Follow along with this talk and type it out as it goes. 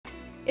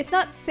it's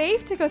not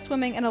safe to go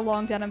swimming in a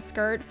long denim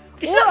skirt.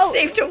 It's not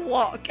safe to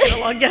walk in a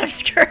long denim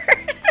skirt.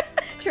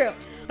 True.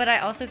 But I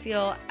also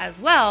feel as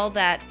well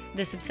that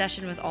this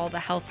obsession with all the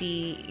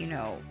healthy,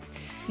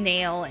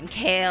 snail and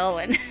kale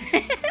and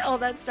all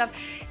that stuff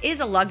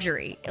is a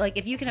luxury. Like,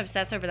 if you can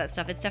obsess over that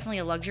stuff, it's definitely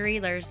a luxury.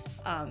 There's,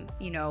 I'm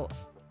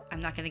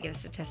not going to give a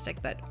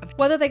statistic, but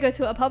whether they go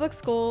to a public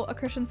school, a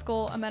Christian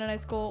school, a Mennonite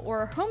school,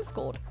 or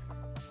homeschooled,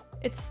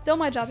 it's still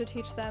my job to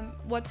teach them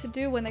what to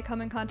do when they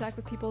come in contact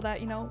with people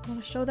that, want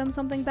to show them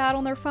something bad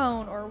on their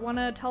phone or want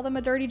to tell them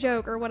a dirty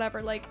joke or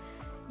whatever. Like,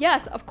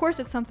 yes, of course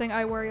it's something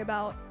I worry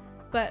about,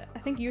 but I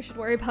think you should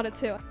worry about it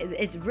too.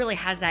 It really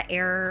has that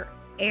air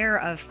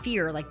of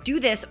fear. Like,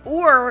 do this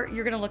or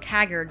you're going to look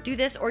haggard. Do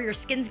this or your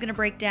skin's going to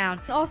break down.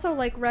 Also,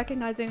 like,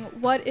 recognizing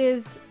what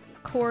is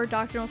core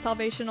doctrinal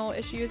salvational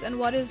issues and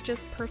what is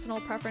just personal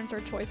preference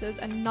or choices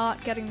and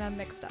not getting them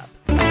mixed up.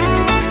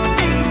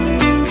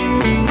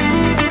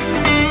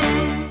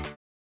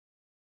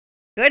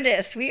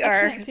 Goodness, we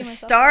are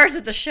stars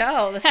of the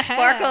show, the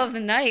sparkle of the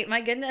night.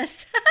 My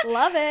goodness.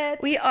 Love it.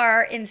 We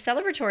are in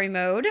celebratory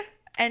mode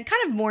and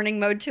kind of mourning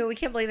mode too. We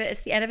can't believe it.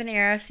 It's the end of an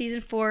era.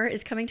 Season 4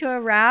 is coming to a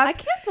wrap. I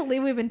can't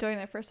believe we've been doing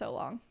it for so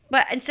long.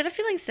 But instead of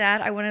feeling sad,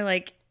 I want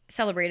to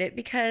celebrate it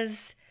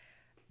because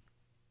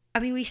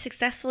we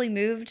successfully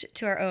moved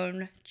to our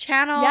own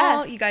channel.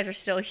 Yes. You guys are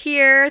still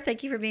here.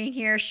 Thank you for being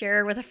here.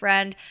 Share with a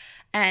friend.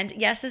 And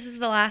yes, this is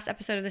the last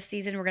episode of the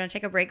season. We're going to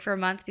take a break for a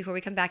month before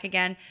we come back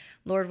again,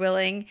 Lord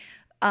willing.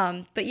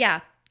 But yeah,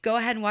 go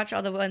ahead and watch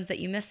all the ones that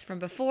you missed from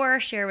before.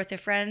 Share with a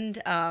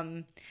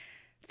friend.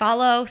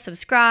 Follow,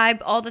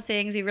 subscribe, all the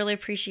things. We really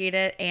appreciate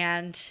it.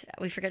 And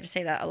we forget to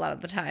say that a lot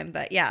of the time.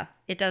 But yeah,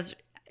 it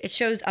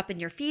shows up in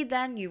your feed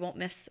then. You won't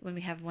miss when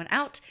we have one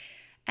out.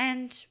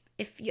 And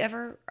if you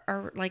ever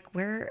are like,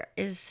 where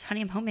is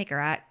Honey, I'm Homemaker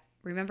at?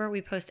 Remember,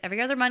 we post every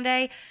other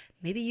Monday.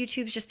 Maybe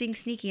YouTube's just being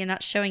sneaky and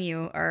not showing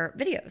you our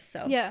videos.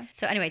 So yeah.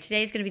 So anyway,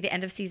 today is going to be the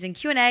end of season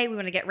Q&A. We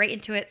want to get right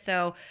into it.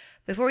 So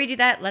before we do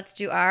that, let's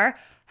do our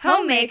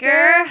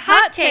Homemaker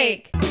Hot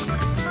Take.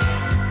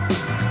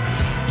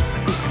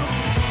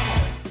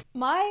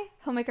 My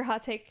Homemaker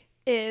Hot Take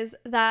is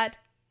that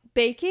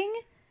baking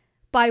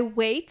by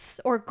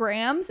weights or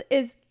grams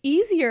is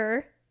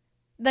easier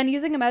than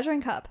using a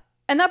measuring cup.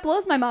 And that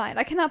blows my mind.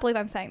 I cannot believe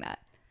I'm saying that.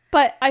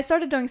 But I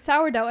started doing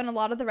sourdough, and a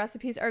lot of the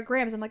recipes are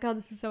grams. I'm like, oh,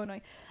 this is so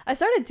annoying. I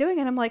started doing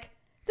it, and I'm like,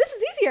 this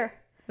is easier.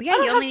 Well, yeah,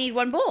 you only need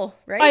one bowl,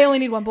 right? I only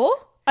need one bowl.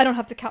 I don't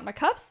have to count my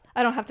cups.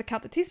 I don't have to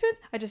count the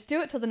teaspoons. I just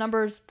do it till the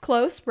number's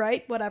close,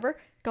 right? Whatever.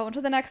 Go into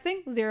the next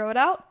thing, zero it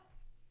out.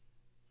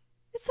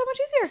 It's so much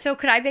easier. So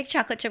could I bake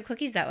chocolate chip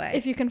cookies that way?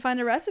 If you can find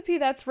a recipe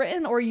that's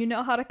written or you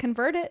know how to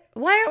convert it.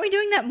 Why aren't we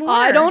doing that more?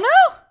 I don't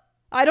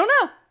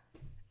know.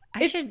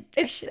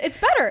 It's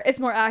better. It's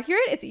more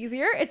accurate. It's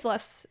easier. It's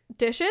less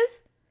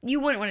dishes. You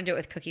wouldn't want to do it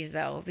with cookies,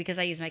 though, because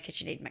I use my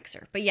KitchenAid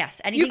mixer. But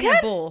yes, anything in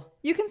a bowl.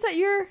 You can set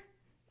your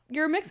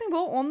mixing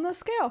bowl on the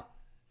scale.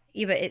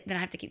 Yeah, but then I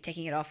have to keep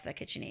taking it off the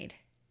KitchenAid.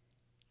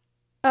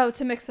 Oh,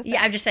 to mix the things.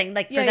 Yeah, I'm just saying,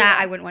 for that,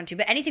 I wouldn't want to.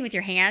 But anything with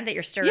your hand that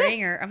you're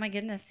stirring or, oh my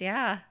goodness,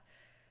 yeah.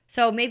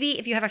 So maybe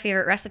if you have a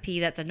favorite recipe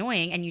that's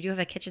annoying and you do have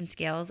a kitchen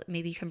scales,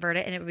 maybe you convert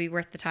it and it would be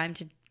worth the time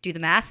to do the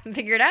math and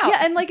figure it out.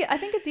 Yeah, and I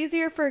think it's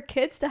easier for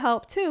kids to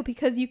help, too,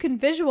 because you can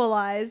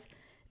visualize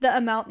the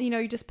amount,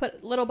 you just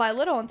put little by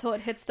little until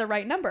it hits the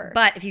right number.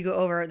 But if you go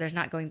over, there's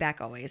not going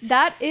back always.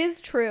 That is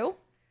true.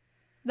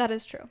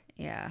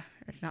 Yeah,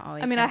 it's not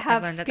always. I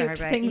have scooped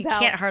things out.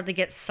 You can't hardly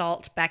get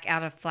salt back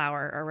out of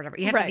flour or whatever.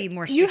 You have to be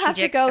more strategic you have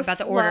to go about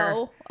the order.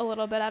 Slow a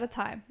little bit at a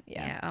time.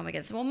 Yeah. Oh my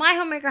goodness. Well, my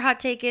Homemaker Hot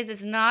Take is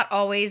it's not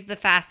always the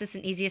fastest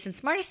and easiest and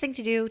smartest thing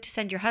to do to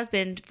send your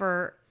husband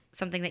for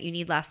something that you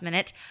need last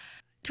minute.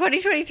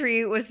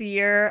 2023 was the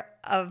year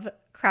of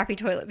crappy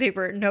toilet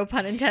paper, no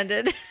pun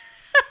intended.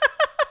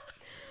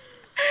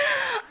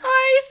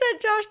 I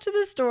sent Josh to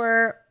the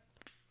store,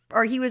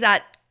 or he was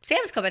at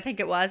Sam's Club, I think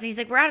it was, and he's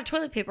like, we're out of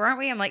toilet paper, aren't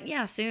we? I'm like,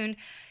 yeah, soon.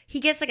 He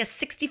gets like a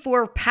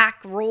 64-pack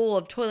roll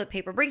of toilet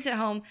paper, brings it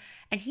home,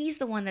 and he's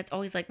the one that's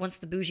always like, wants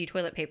the bougie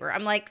toilet paper.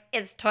 I'm like,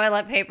 it's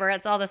toilet paper.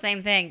 It's all the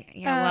same thing.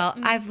 Yeah, well,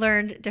 I've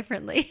learned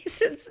differently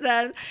since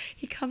then.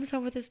 He comes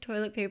home with his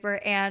toilet paper,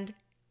 and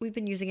we've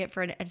been using it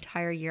for an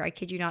entire year. I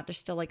kid you not. There's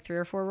still like 3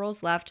 or 4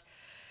 rolls left.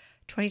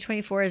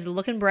 2024 is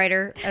looking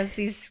brighter as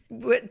these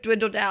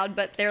dwindle down,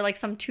 but they're like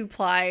some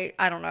 2-ply.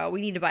 I don't know.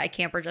 We need to buy a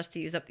camper just to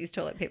use up these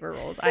toilet paper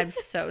rolls. I'm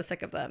so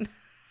sick of them.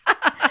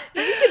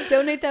 Maybe you could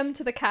donate them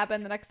to the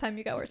cabin the next time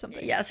you go or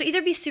something. Yeah, so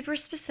either be super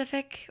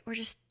specific or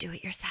just do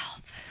it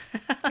yourself.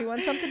 You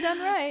want something done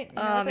right. You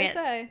know what they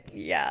say.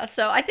 Yeah,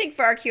 so I think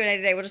for our Q&A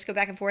today, we'll just go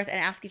back and forth and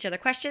ask each other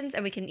questions,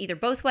 and we can either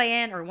both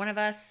weigh in or one of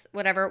us,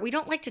 whatever. We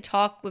don't like to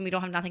talk when we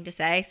don't have nothing to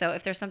say, so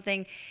if there's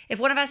something, if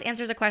one of us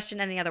answers a question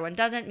and the other one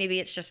doesn't, maybe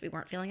it's just we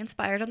weren't feeling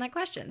inspired on that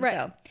question. Right.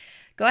 So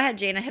go ahead,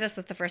 Jana, hit us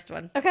with the first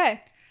one.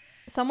 Okay.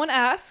 Someone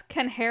asks,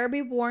 can hair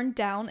be worn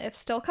down if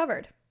still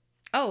covered?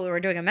 Oh, we're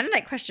doing a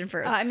Mennonite question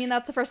first.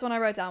 That's the first one I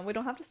wrote down. We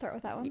don't have to start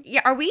with that one.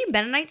 Yeah, are we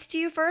Mennonites to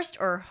you first,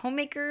 or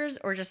homemakers,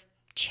 or just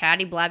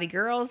chatty, blabby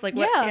girls? Like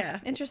what? Yeah,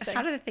 interesting.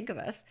 How do they think of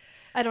us?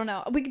 I don't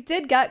know. We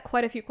did get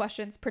quite a few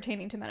questions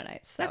pertaining to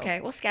Mennonites. So.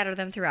 Okay, we'll scatter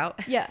them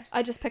throughout. Yeah,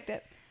 I just picked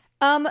it.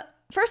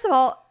 First of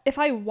all, if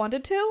I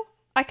wanted to,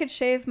 I could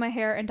shave my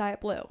hair and dye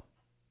it blue.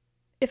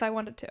 If I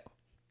wanted to.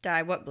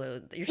 Dye what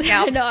blue? Your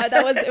scalp? No,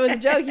 it was a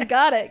joke. You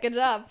got it. Good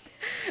job.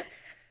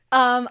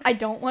 I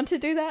don't want to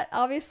do that,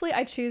 obviously.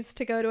 I choose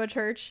to go to a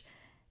church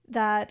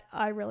that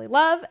I really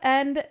love,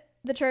 and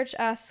the church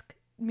asks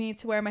me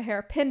to wear my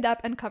hair pinned up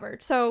and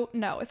covered. So,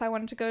 no, if I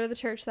wanted to go to the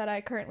church that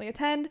I currently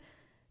attend,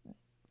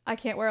 I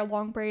can't wear a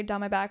long braid down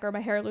my back or my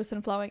hair loose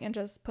and flowing and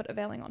just put a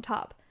veiling on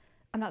top.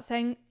 I'm not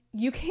saying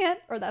you can't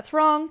or that's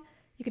wrong.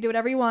 You can do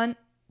whatever you want,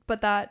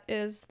 but that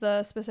is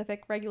the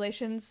specific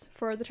regulations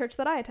for the church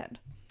that I attend.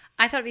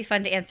 I thought it'd be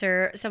fun to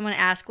answer. Someone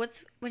asked,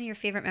 what's one of your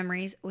favorite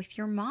memories with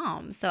your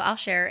mom? So I'll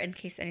share in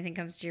case anything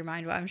comes to your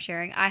mind while I'm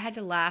sharing. I had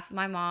to laugh.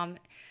 My mom,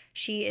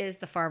 she is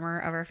the farmer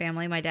of our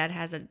family. My dad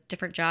has a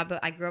different job, but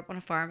I grew up on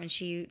a farm, and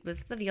she was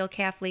the veal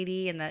calf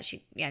lady, and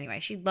anyway,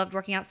 she loved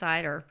working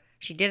outside, or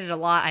she did it a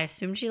lot. I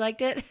assumed she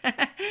liked it.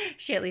 I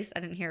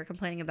didn't hear her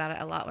complaining about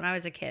it a lot when I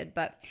was a kid.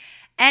 But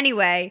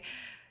anyway,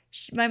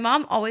 my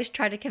mom always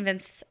tried to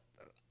convince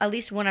at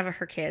least one of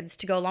her kids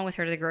to go along with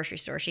her to the grocery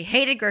store. She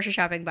hated grocery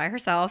shopping by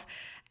herself,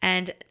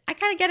 and I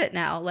kind of get it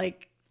now.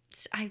 Like,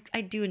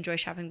 I do enjoy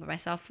shopping by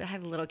myself, but I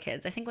have little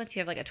kids. I think once you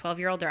have like a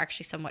 12-year-old, they're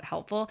actually somewhat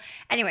helpful.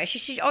 Anyway,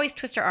 she'd always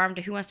twist her arm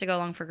to who wants to go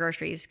along for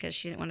groceries because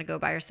she didn't want to go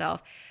by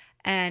herself.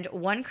 And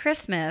one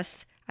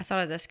Christmas, I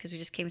thought of this because we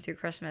just came through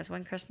Christmas.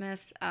 One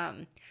Christmas,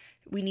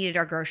 we needed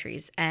our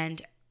groceries,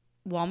 and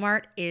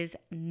Walmart is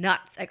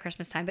nuts at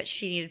Christmas time, but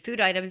she needed food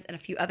items and a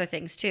few other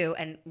things too.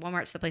 And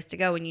Walmart's the place to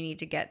go when you need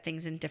to get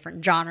things in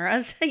different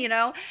genres, you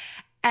know?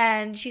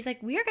 And she's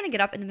like, we are going to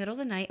get up in the middle of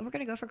the night and we're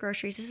going to go for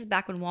groceries. This is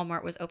back when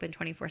Walmart was open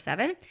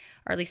 24/7,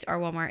 or at least our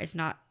Walmart is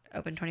not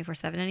open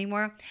 24/7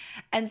 anymore.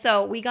 And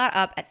so we got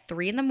up at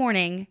 3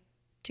 a.m.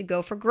 to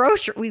go for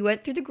grocery. We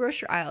went through the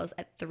grocery aisles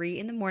at 3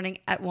 a.m.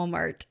 at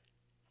Walmart.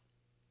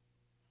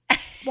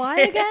 Why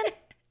again?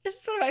 This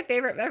is one of my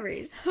favorite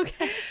memories.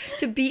 Okay.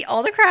 To beat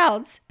all the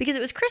crowds because it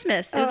was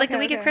Christmas. It was the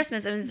week of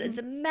Christmas. It's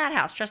a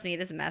madhouse. Trust me,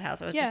 it is a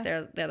madhouse. I was just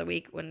there the other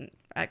week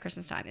at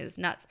Christmas time. It was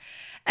nuts.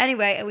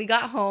 Anyway, and we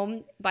got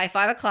home by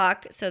 5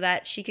 o'clock so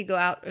that she could go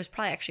out. It was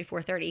probably actually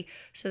 4:30,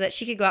 so that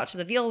she could go out to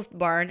the veal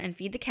barn and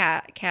feed the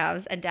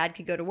calves, and Dad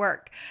could go to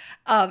work.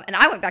 And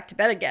I went back to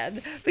bed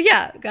again. But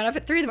yeah, got up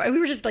at 3 in the morning.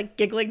 We were just like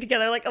giggling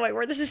together, like, oh my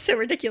word, this is so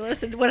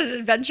ridiculous, and what an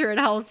adventure, and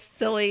how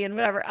silly, and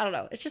whatever. I don't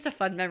know. It's just a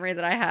fun memory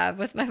that I have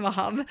with my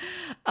mom.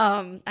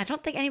 I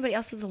don't think anybody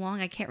else was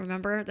along. I can't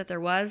remember that there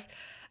was.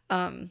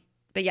 But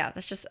yeah,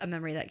 that's just a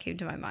memory that came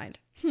to my mind.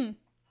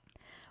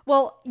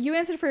 Well, you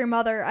answered for your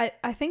mother.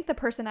 I think the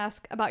person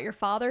asked about your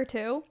father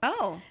too.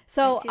 Oh.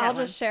 So I'll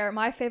just share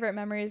my favorite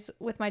memories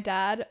with my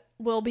dad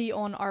will be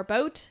on our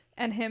boat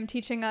and him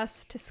teaching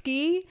us to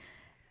ski.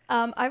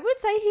 I would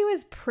say he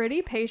was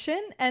pretty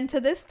patient, and to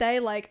this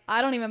day, like,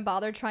 I don't even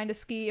bother trying to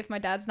ski if my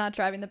dad's not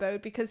driving the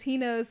boat because he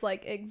knows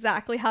like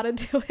exactly how to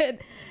do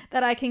it,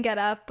 that I can get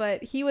up.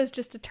 But he was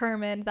just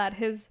determined that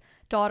his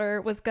daughter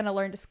was going to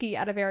learn to ski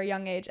at a very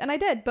young age, and I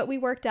did. But we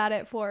worked at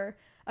it for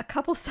a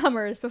couple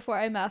summers before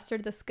I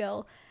mastered the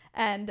skill,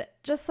 and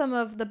just some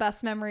of the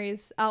best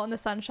memories out in the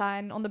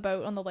sunshine, on the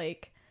boat, on the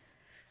lake.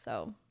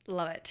 So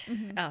love it.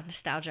 Mm-hmm. Oh,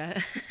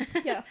 nostalgia.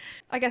 Yes.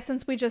 I guess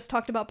since we just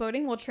talked about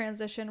boating, we'll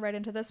transition right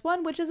into this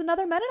one, which is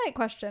another Mennonite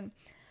question.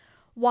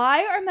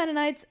 Why are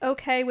Mennonites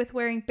okay with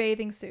wearing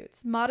bathing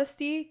suits?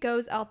 Modesty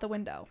goes out the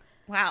window.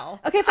 Wow.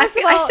 Okay, first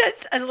of all, I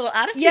sense a little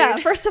attitude. Yeah,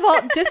 first of all,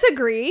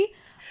 disagree.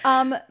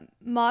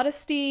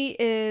 Modesty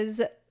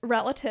is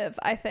relative,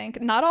 I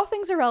think. Not all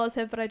things are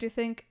relative, but I do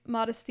think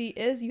modesty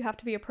is, you have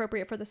to be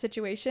appropriate for the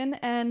situation.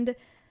 And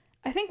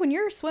I think when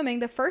you're swimming,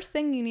 the first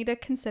thing you need to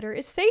consider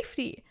is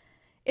safety.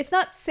 It's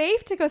not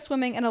safe to go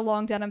swimming in a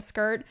long denim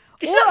skirt.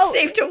 It's not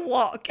safe to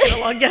walk in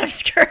a long denim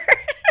skirt.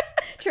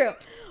 True.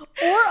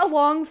 Or a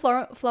long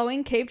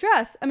flowing cape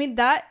dress. I mean,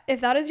 if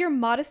that is your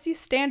modesty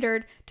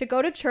standard to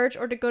go to church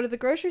or to go to the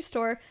grocery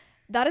store,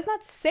 that is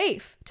not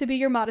safe to be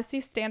your modesty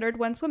standard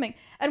when swimming.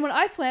 And when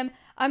I swim,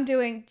 I'm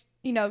doing,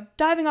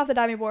 diving off the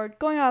diving board,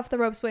 going off the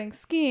rope swing,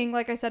 skiing,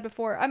 like I said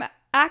before. I'm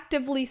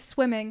actively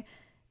swimming.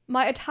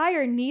 My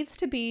attire needs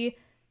to be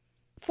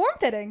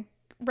form-fitting,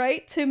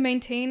 right? To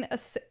maintain a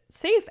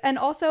safe. And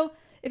also,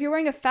 if you're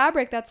wearing a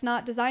fabric that's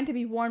not designed to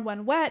be worn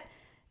when wet,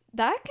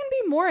 that can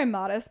be more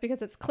immodest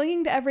because it's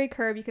clinging to every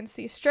curve. You can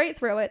see straight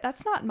through it.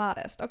 That's not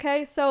modest,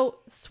 okay? So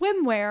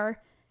swimwear,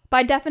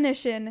 by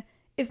definition,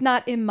 is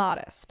not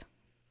immodest,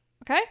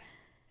 okay?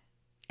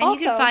 And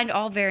also, you can find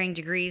all varying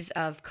degrees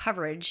of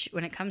coverage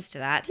when it comes to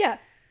that. Yeah.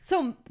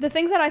 So the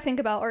things that I think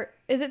about are,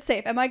 is it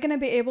safe? Am I going to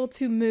be able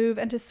to move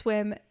and to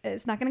swim?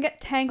 It's not going to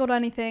get tangled on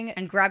anything.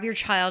 And grab your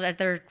child as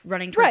they're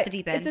running towards the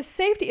deep end. It's a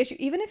safety issue.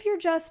 Even if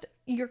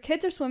your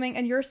kids are swimming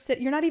and you're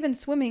not even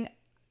swimming,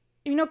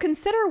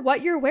 consider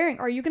what you're wearing.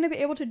 Are you going to be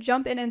able to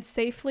jump in and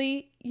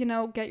safely,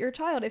 get your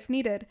child if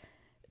needed?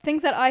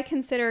 Things that I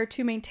consider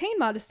to maintain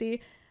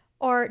modesty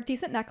are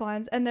decent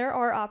necklines, and there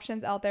are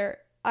options out there.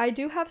 I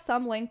do have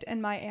some linked in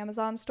my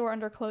Amazon store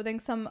under clothing,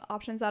 some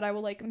options that I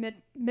will like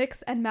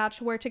mix and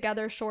match, wear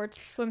together,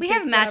 shorts, swimsuits. We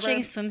have matching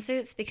whatever.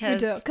 swimsuits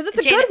because it's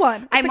a good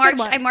one.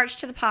 I marched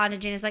to the pond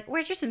and Jana's like,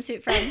 "Where's your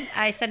swimsuit from?"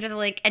 I send her the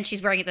link and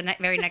she's wearing it the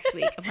very next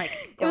week. I'm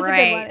like, "Great." It was a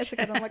good one. It's a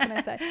good one. What can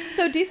I say?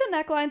 So decent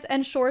necklines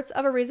and shorts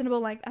of a reasonable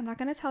length. I'm not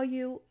going to tell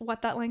you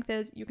what that length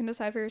is. You can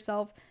decide for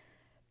yourself.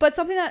 But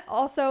something that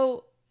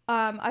also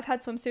I've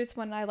had swimsuits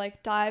when I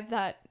like dive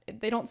that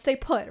they don't stay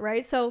put,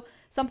 right? So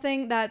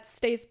something that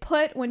stays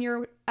put when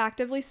you're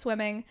actively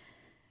swimming,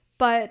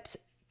 but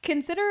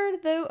consider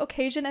the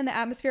occasion and the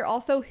atmosphere,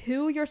 also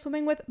who you're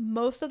swimming with.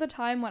 Most of the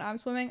time when I'm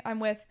swimming, I'm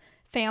with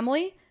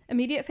family,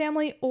 immediate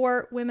family,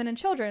 or women and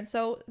children.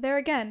 So there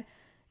again,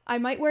 I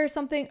might wear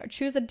something or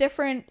choose a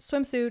different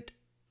swimsuit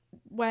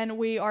when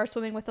we are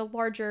swimming with a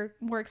larger,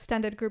 more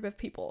extended group of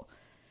people.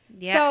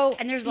 Yeah. So,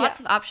 and there's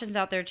lots of options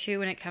out there too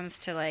when it comes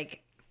to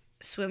like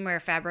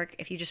swimwear fabric.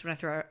 If you just want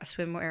to throw a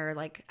swimwear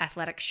like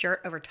athletic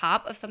shirt over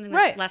top of something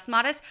that's less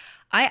modest.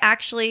 I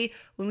actually,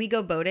 when we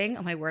go boating,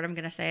 oh my word, I'm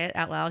going to say it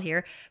out loud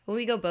here. When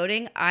we go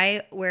boating,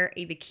 I wear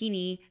a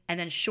bikini and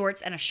then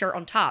shorts and a shirt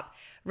on top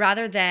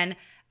rather than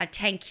a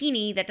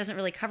tankini that doesn't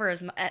really cover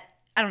as much.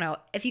 I don't know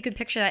if you could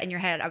picture that in your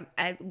head.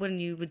 When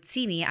you would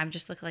see me, I'm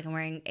just looking like I'm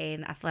wearing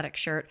an athletic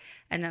shirt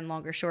and then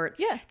longer shorts.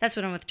 Yeah. That's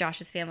when I'm with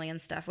Josh's family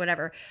and stuff,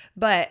 whatever.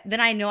 But then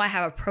I know I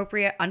have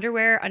appropriate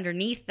underwear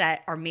underneath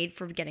that are made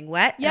for getting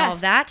wet and all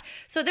of that.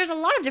 So there's a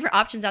lot of different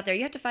options out there.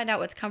 You have to find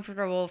out what's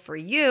comfortable for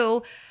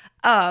you.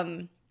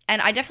 And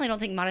I definitely don't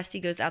think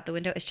modesty goes out the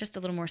window. It's just a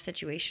little more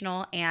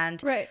situational.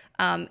 And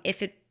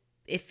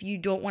if you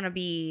don't want to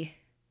be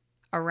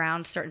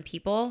around certain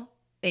people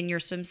in your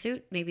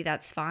swimsuit, maybe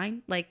that's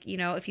fine. Like, you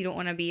know, if you don't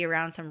want to be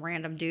around some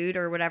random dude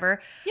or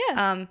whatever.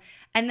 Yeah.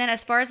 And then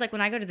as far as like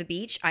when I go to the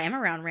beach, I am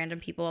around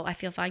random people. I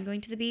feel fine going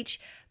to the beach,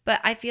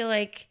 but I feel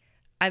like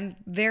I'm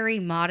very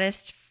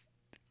modest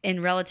in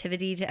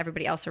relativity to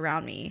everybody else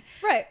around me.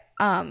 Right.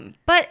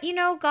 But you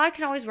know, God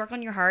can always work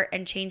on your heart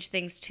and change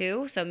things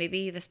too. So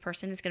maybe this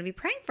person is going to be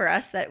praying for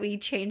us that we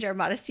change our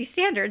modesty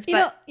standards.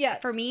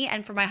 For me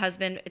and for my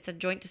husband, it's a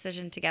joint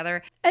decision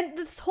together. And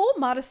this whole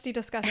modesty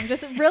discussion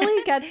just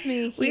really gets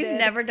me heated. We've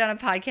never done a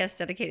podcast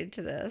dedicated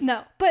to this.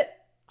 No, but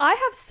I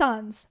have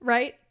sons,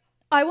 right?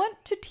 I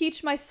want to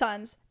teach my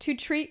sons to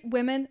treat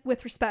women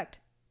with respect.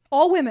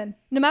 All women,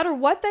 no matter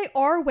what they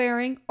are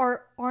wearing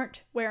or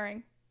aren't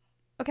wearing.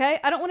 Okay?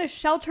 I don't want to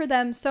shelter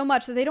them so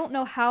much that they don't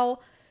know how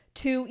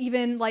to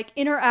even like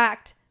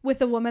interact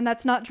with a woman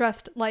that's not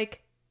dressed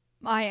like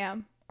I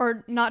am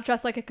or not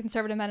dressed like a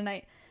conservative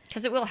Mennonite.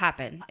 Because it will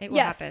happen. It will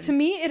happen. To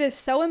me, it is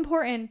so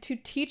important to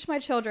teach my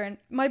children,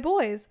 my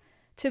boys,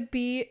 to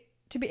be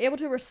able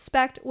to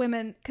respect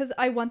women, because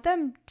I want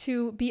them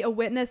to be a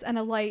witness and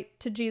a light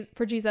to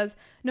for Jesus,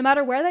 no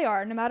matter where they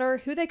are, no matter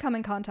who they come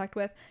in contact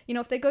with. You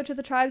know, if they go to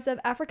the tribes of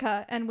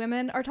Africa and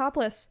women are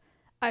topless,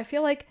 I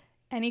feel like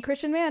any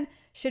Christian man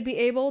should be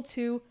able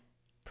to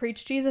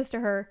preach Jesus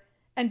to her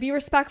and be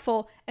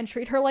respectful and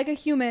treat her like a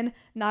human,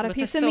 not a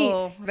piece of meat.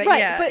 But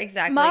right, but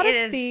exactly.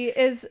 Modesty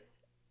is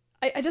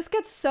I just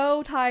get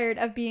so tired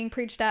of being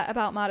preached at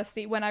about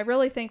modesty when I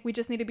really think we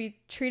just need to be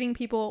treating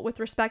people with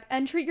respect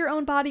and treat your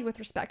own body with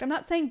respect. I'm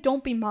not saying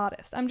don't be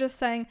modest. I'm just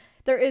saying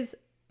there is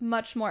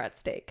much more at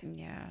stake.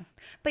 Yeah.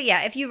 But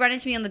yeah, if you run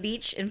into me on the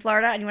beach in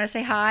Florida and you want to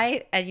say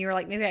hi and you're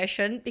like, maybe I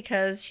shouldn't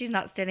because she's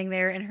not standing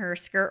there in her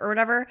skirt or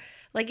whatever,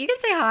 like you can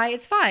say hi.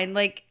 It's fine.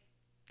 Like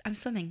I'm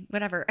swimming,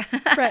 whatever.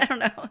 Right. I don't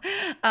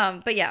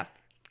know. But yeah.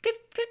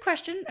 Good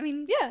question. I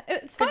mean, yeah,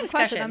 it's fun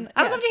discussion.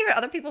 I would love to hear what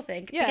other people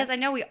think because I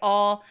know we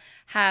all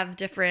have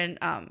different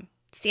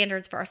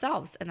standards for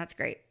ourselves, and that's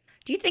great.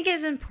 Do you think it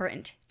is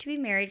important to be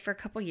married for a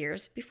couple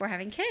years before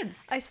having kids?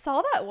 I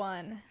saw that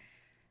one.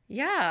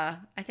 Yeah,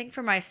 I think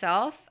for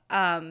myself,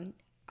 I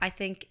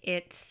think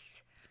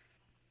it's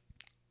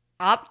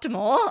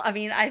optimal. I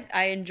mean,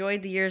 I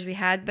enjoyed the years we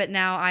had, but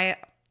now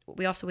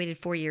we also waited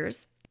 4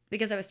 years.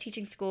 Because I was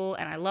teaching school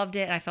and I loved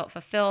it and I felt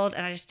fulfilled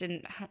and I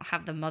don't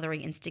have the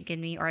mothering instinct in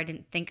me, or I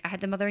didn't think I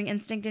had the mothering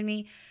instinct in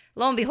me.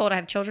 Lo and behold, I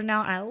have children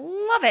now and I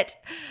love it.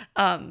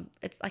 I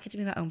get to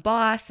be my own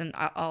boss and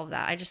all of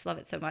that. I just love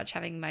it so much,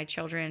 having my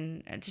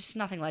children. It's just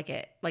nothing like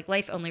it. Like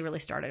life only really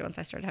started once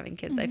I started having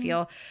kids.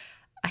 Mm-hmm.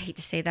 I hate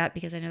to say that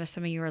because I know that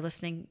some of you are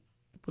listening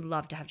would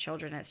love to have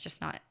children. It's just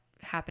not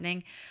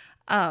happening.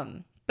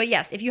 But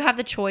yes, if you have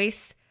the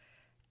choice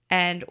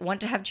and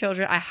want to have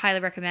children, I highly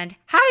recommend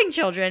having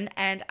children.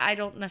 And I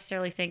don't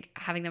necessarily think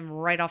having them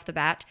right off the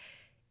bat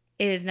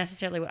is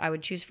necessarily what I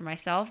would choose for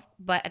myself.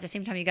 But at the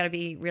same time, you got to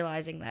be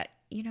realizing that,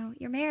 you know,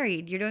 you're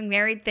married. You're doing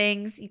married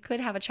things. You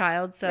could have a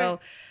child. So,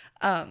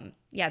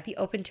 be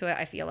open to it,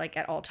 I feel like,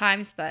 at all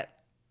times. But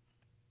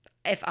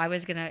if I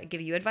was going to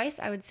give you advice,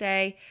 I would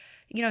say,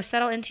 you know,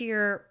 settle into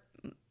your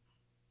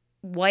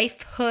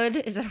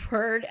wifehood, is that a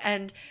word?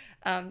 And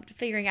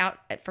figuring out,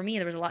 for me,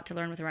 there was a lot to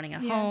learn with running a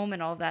home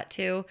and all of that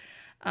too.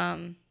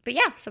 But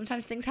yeah,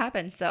 sometimes things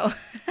happen. So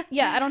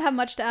yeah, I don't have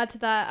much to add to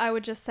that. I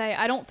would just say,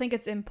 I don't think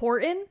it's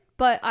important,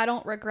 but I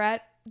don't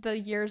regret the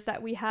years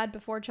that we had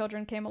before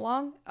children came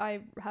along.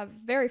 I have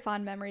very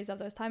fond memories of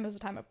those times. It was a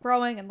time of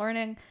growing and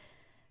learning.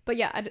 But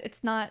yeah,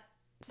 it's not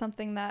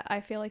something that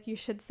I feel like you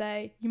should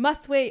say, you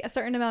must wait a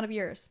certain amount of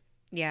years.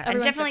 Yeah, Everyone's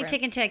and definitely different.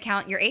 take into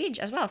account your age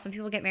as well. Some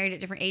people get married at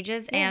different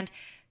ages and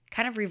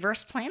kind of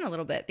reverse plan a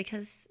little bit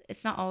because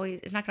it's not going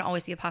to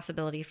always be a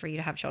possibility for you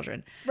to have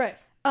children. Right.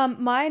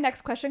 My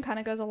next question kind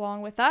of goes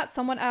along with that.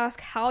 Someone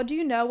asked, how do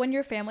you know when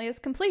your family is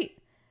complete?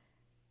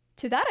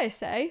 To that I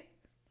say,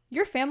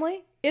 your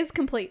family is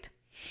complete.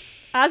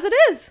 As it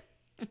is.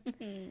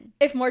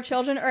 If more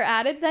children are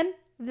added, then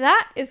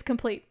that is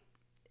complete.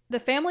 The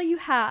family you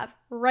have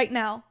right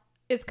now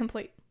is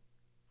complete.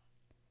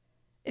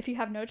 If you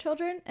have no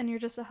children and you're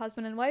just a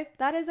husband and wife,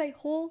 that is a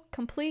whole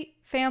complete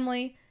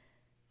family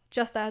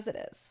just as it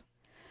is.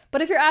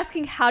 But if you're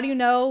asking how do you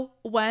know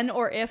when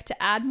or if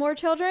to add more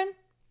children,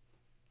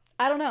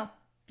 I don't know.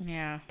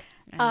 Yeah.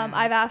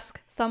 I've asked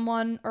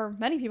someone or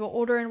many people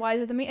older and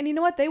wiser than me, and you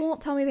know what? They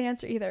won't tell me the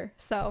answer either.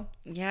 So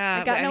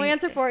yeah, I got no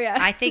answer for you.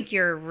 I think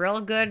you're a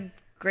real good,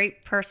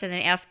 great person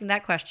in asking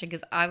that question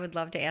because I would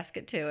love to ask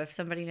it too if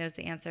somebody knows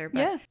the answer.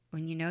 But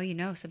when you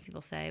know, some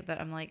people say, but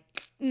I'm like,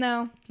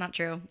 no, not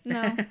true.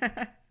 No.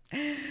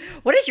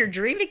 What is your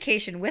dream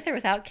vacation with or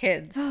without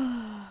kids?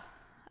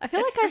 I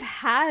feel like I've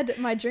had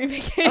my dream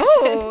vacation.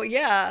 Oh,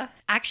 yeah.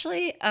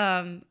 Actually,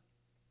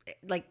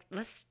 like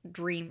let's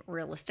dream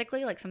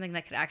realistically, like something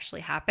that could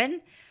actually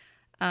happen.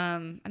 I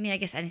mean, I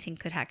guess anything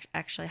could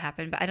actually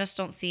happen, but I just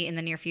don't see in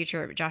the near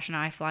future Josh and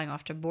I flying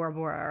off to Bora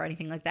Bora or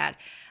anything like that.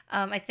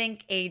 I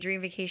think a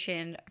dream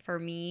vacation for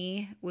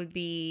me would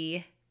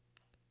be,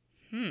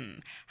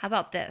 how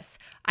about this?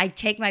 I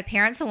take my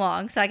parents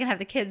along so I can have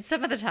the kids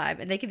some of the time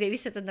and they can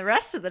babysit them the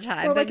rest of the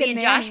time. Or but like me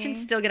and nanny. Josh can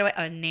still get away.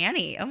 A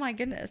nanny. Oh my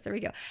goodness. There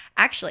we go.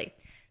 Actually,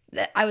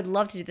 I would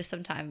love to do this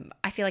sometime.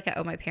 I feel like I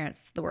owe my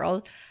parents the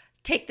world.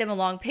 Take them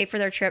along, pay for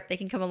their trip. They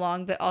can come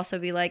along, but also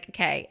be like,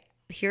 okay,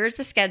 here's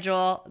the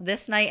schedule.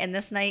 This night and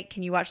this night,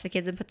 can you watch the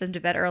kids and put them to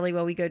bed early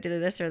while we go do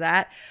this or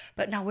that?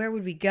 But now where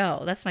would we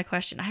go? That's my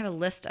question. I have a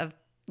list of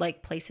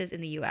like places in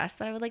the US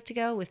that I would like to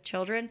go with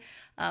children.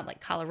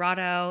 Like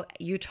Colorado,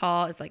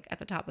 Utah is like at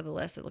the top of the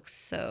list. It looks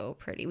so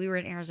pretty. We were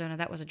in Arizona.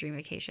 That was a dream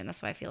vacation.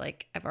 That's why I feel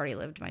like I've already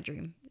lived my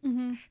dream.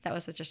 Mm-hmm. That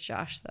was with just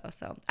Josh though.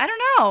 So I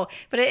don't know,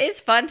 but it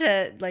is fun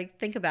to like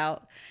think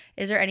about.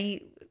 Is there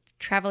any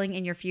traveling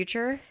in your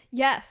future?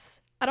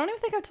 Yes. I don't even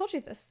think I've told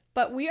you this,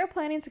 but we are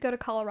planning to go to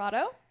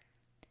Colorado.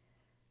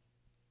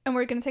 And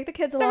we're going to take the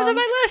kids along. That was on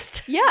my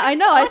list. Yeah, I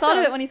know. Awesome. I thought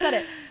of it when he said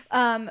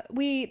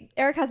it.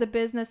 Eric has a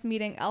business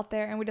meeting out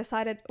there, and we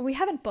decided we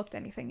haven't booked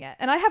anything yet.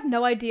 And I have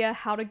no idea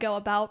how to go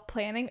about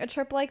planning a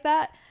trip like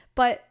that.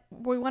 But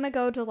we want to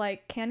go to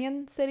like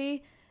Canyon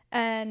City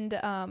and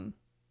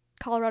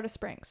Colorado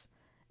Springs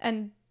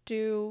and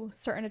do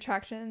certain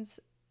attractions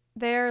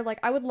there. Like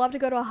I would love to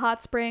go to a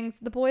hot springs.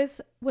 The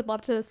boys would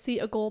love to see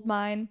a gold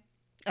mine.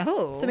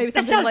 Oh, so maybe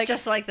that something sounds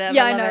just like them.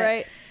 Yeah, I know,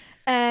 right?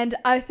 And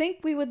I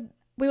think we would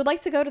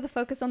like to go to the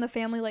Focus on the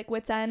Family, like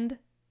Wits End.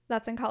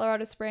 That's in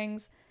Colorado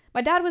Springs.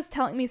 My dad was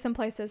telling me some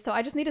places, so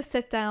I just need to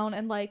sit down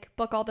and like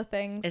book all the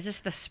things. Is this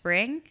the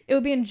spring? It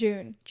would be in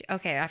June.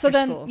 Okay, after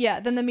school.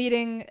 Then the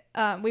meeting,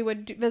 we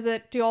would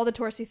do all the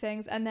touristy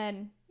things, and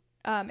then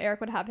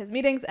Eric would have his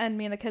meetings, and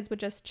me and the kids would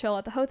just chill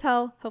at the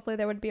hotel. Hopefully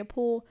there would be a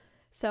pool.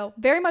 So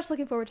very much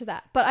looking forward to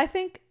that. But I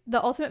think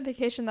the ultimate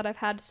vacation that I've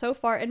had so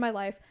far in my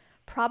life,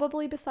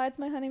 probably besides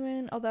my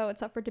honeymoon, although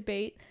it's up for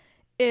debate,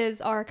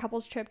 is our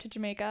couples trip to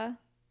Jamaica.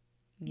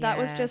 That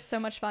was just so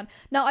much fun.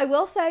 Now, I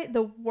will say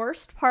the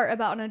worst part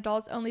about an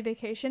adults-only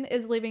vacation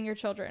is leaving your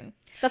children.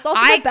 That's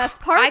also the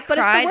best part, but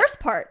it's the worst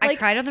part. I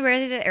cried on the way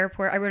to the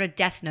airport. I wrote a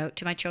death note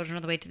to my children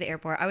on the way to the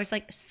airport. I was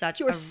like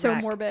You were so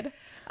morbid.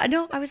 I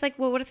know. I was like,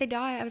 well, what if they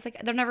die? I was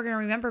like, they're never going to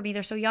remember me.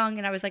 They're so young.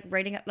 And I was like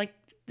writing up, like,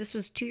 this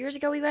was 2 years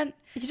ago we went.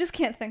 You just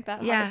can't think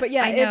that hard. But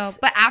yeah, I know.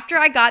 But after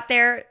I got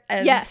there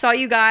and saw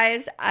you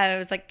guys, I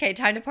was like, okay,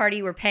 time to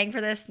party. We're paying for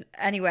this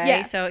anyway.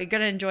 Yeah. So you're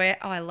going to enjoy it.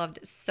 Oh, I loved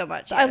it so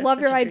much. Yeah, I love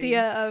your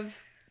idea of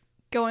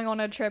going on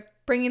a trip,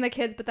 bringing the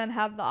kids, but then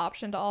have the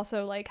option to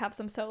also like have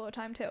some solo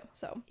time too.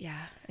 So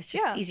yeah, it's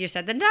just easier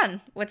said than done.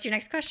 What's your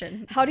next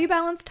question? How do you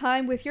balance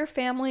time with your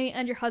family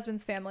and your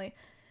husband's family?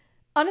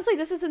 Honestly,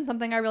 this isn't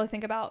something I really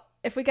think about.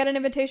 If we get an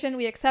invitation,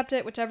 we accept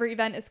it. Whichever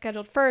event is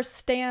scheduled first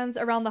stands.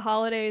 Around the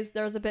holidays,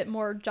 there's a bit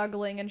more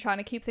juggling and trying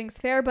to keep things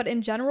fair. But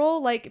in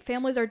general, like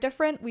families are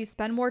different. We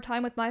spend more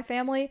time with my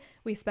family.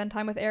 We spend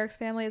time with Eric's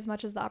family as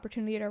much as the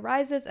opportunity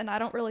arises. And I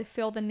don't really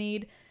feel the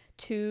need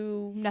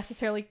to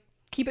necessarily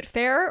keep it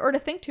fair or to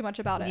think too much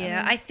about it.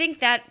 Yeah, I think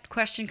that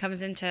question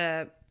comes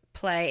into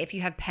play if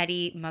you have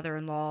petty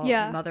mother-in-law,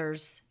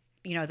 mothers,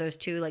 you know, those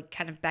two like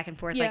kind of back and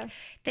forth. Like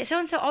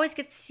so-and-so always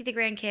gets to see the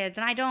grandkids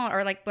and I don't,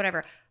 or like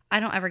whatever. I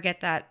don't ever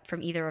get that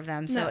from either of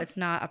them. So it's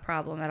not a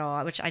problem at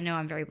all, which I know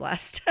I'm very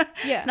blessed.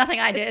 Yeah. It's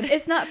nothing I did.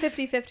 It's not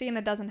 50-50 and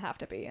it doesn't have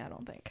to be, I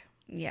don't think.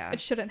 Yeah. It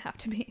shouldn't have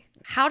to be.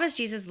 How does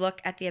Jesus look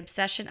at the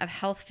obsession of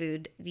health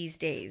food these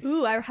days?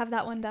 Ooh, I have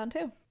that one down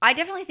too. I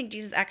definitely think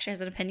Jesus actually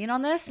has an opinion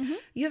on this. Mm-hmm.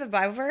 You have a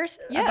Bible verse?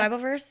 Yeah. A Bible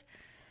verse?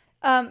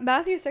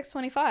 Matthew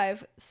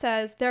 6:25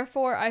 says,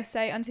 "Therefore I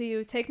say unto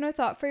you, take no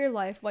thought for your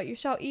life, what you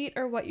shall eat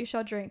or what you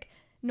shall drink,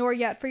 nor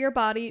yet for your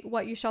body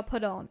what you shall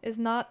put on. Is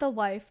not the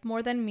life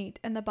more than meat,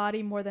 and the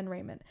body more than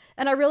raiment?"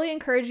 And I really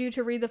encourage you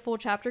to read the full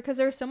chapter because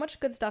there's so much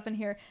good stuff in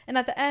here. And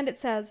at the end it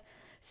says,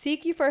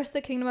 "Seek ye first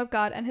the kingdom of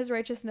God and his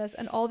righteousness,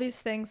 and all these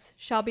things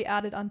shall be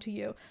added unto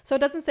you." So it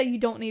doesn't say you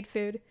don't need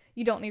food,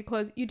 you don't need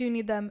clothes, you do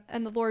need them,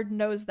 and the Lord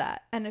knows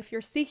that. And if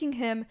you're seeking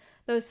him,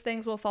 those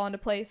things will fall into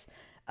place.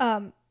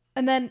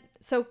 And then,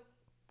 so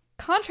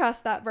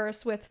contrast that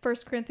verse with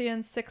 1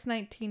 Corinthians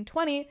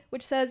 6:19-20,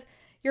 which says,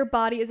 "Your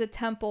body is a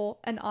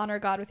temple and honor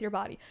God with your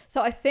body."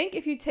 So I think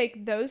if you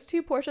take those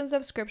two portions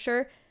of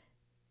scripture,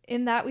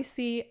 in that we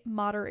see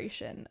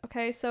moderation.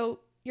 Okay,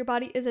 so your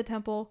body is a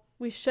temple.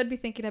 We should be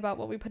thinking about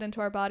what we put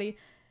into our body,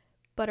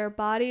 but our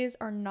bodies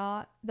are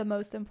not the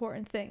most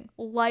important thing.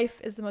 Life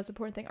is the most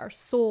important thing. Our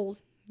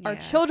souls, our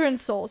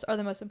children's souls are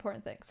the most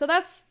important thing. So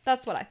that's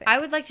what I think. I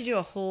would like to do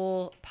a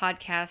whole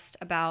podcast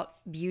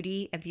about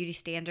beauty and beauty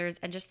standards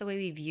and just the way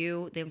we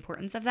view the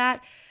importance of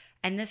that.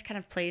 And this kind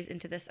of plays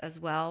into this as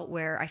well,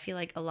 where I feel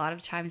like a lot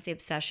of times the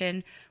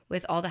obsession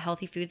with all the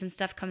healthy foods and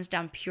stuff comes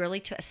down purely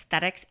to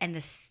aesthetics and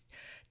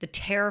the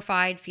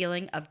terrified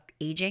feeling of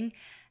aging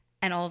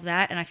and all of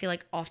that. And I feel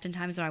like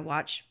oftentimes when I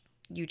watch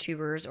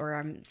YouTubers or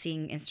I'm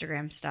seeing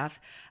Instagram stuff,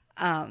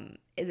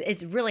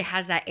 it really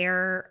has that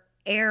air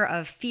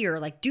of fear,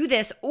 like do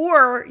this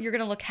or you're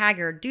gonna look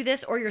haggard, do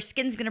this or your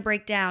skin's gonna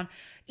break down,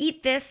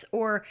 eat this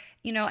or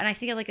and I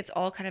feel like it's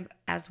all kind of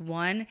as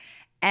one.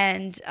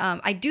 And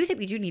I do think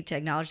we do need to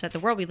acknowledge that the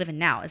world we live in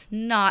now is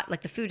not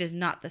like the food is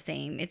not the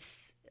same.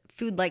 It's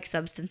food-like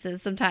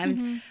substances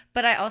sometimes.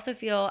 But I also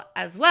feel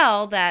as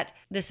well that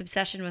this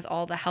obsession with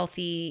all the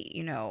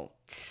healthy,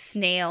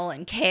 snail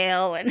and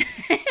kale and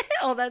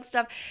all that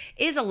stuff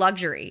is a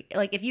luxury.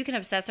 Like if you can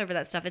obsess over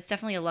that stuff, it's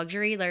definitely a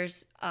luxury.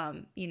 There's,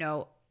 I'm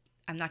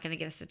not going to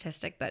get a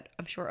statistic, but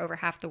I'm sure over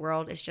half the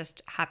world is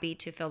just happy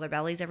to fill their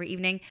bellies every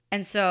evening.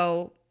 And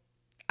so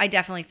I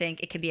definitely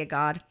think it can be a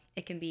god.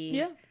 It can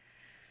be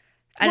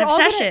an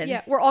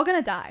obsession. We're all going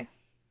to die.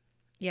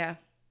 Yeah.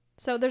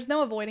 So there's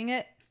no avoiding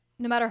it,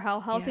 no matter how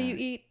healthy you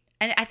eat.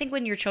 And I think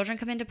when your children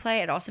come into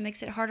play, it also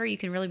makes it harder. You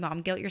can really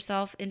mom guilt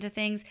yourself into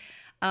things.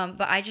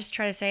 But I just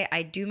try to say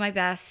I do my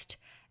best.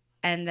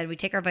 And then we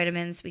take our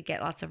vitamins. We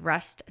get lots of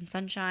rest and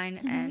sunshine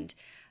and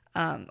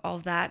all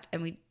of that.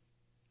 And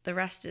the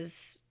rest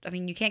is,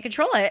 you can't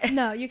control it.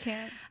 No, you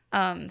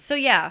can't. So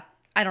yeah,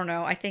 I don't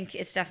know. I think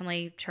it's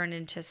definitely turned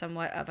into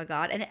somewhat of a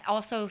god. And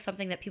also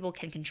something that people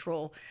can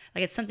control.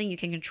 Like it's something you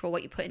can control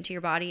what you put into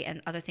your body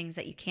and other things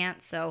that you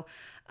can't. So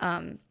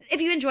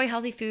if you enjoy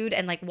healthy food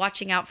and like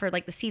watching out for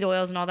like the seed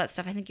oils and all that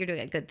stuff, I think you're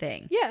doing a good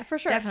thing. Yeah, for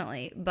sure.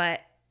 Definitely.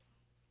 But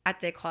at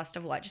the cost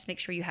of what? Just make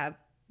sure you have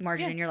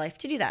margin in your life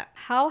to do that.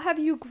 How have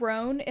you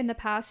grown in the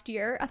past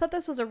year? I thought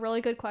this was a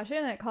really good question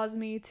and it caused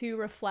me to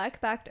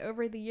reflect back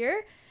over the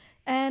year.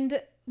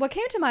 And what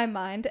came to my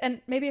mind,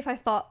 and maybe if I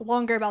thought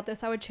longer about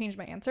this, I would change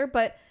my answer,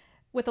 but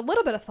with a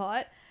little bit of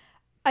thought,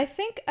 I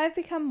think I've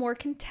become more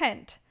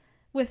content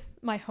with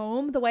my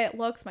home, the way it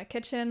looks, my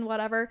kitchen,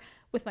 whatever,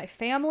 with my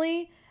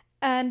family,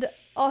 and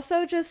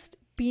also just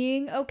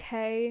being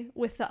okay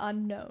with the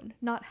unknown,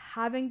 not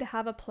having to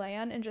have a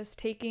plan and just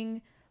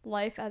taking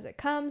life as it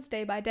comes,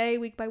 day by day,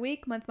 week by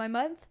week, month by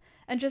month,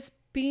 and just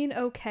being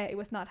okay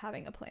with not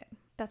having a plan.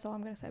 That's all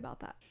I'm going to say about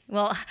that.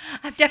 Well,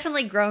 I've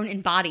definitely grown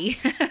in body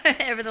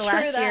over the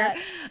last year.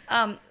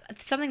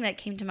 Something that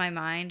came to my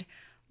mind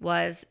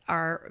was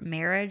our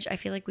marriage. I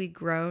feel like we've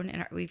grown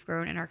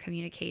in our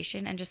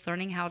communication and just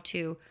learning how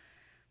to,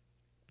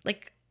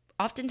 like,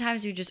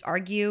 oftentimes we just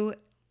argue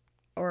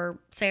or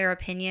say our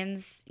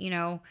opinions,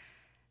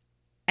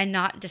 and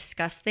not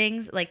discuss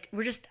things. Like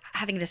we're just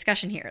having a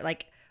discussion here.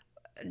 Like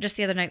just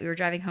the other night we were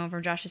driving home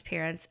from Josh's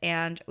parents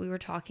and we were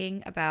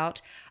talking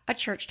about a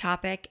church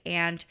topic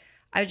and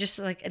I just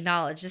like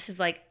acknowledge this is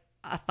like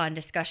a fun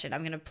discussion.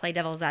 I'm going to play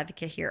devil's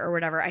advocate here or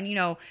whatever.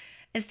 And,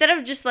 instead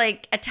of just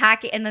like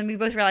attacking and then we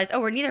both realized,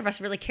 we're neither of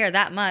us really care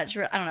that much.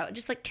 I don't know.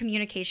 Just like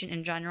communication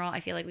in general. I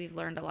feel like we've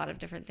learned a lot of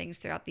different things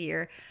throughout the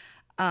year.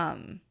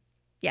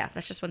 Yeah,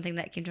 that's just one thing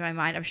that came to my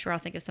mind. I'm sure I'll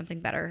think of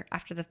something better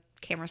after the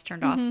camera's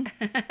turned off.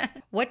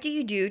 What do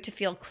you do to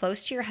feel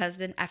close to your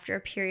husband after a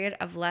period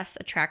of less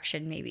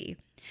attraction, maybe?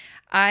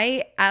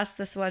 I asked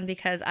this one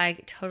because I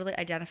totally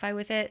identify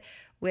with it,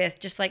 with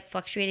just like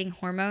fluctuating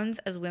hormones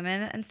as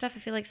women and stuff. I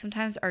feel like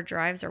sometimes our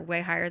drives are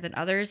way higher than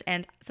others.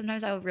 And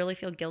sometimes I would really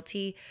feel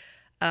guilty,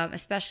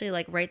 especially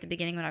like right at the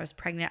beginning when I was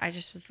pregnant. I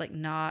just was like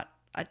not,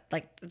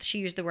 like she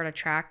used the word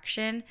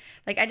attraction.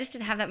 Like I just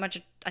didn't have that much,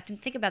 I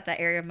didn't think about that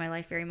area of my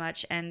life very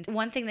much. And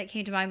one thing that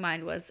came to my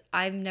mind was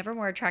I'm never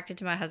more attracted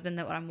to my husband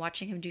than when I'm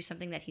watching him do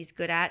something that he's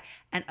good at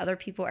and other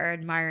people are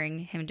admiring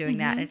him doing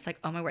that. And it's like,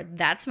 oh my word,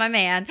 that's my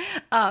man.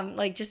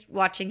 Like just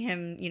watching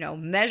him,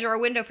 measure a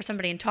window for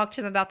somebody and talk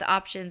to him about the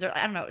options or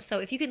I don't know. So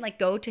if you can like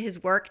go to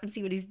his work and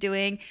see what he's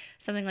doing,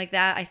 something like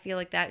that, I feel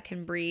like that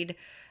can breed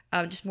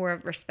just more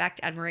of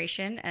respect,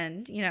 admiration,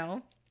 and,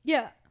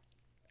 Yeah.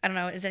 I don't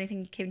know. Is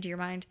anything came to your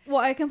mind? Well,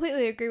 I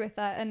completely agree with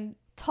that. And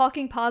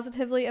talking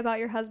positively about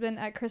your husband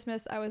at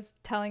Christmas, I was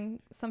telling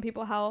some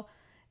people how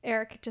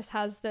Eric just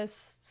has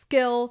this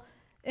skill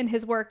in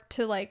his work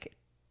to like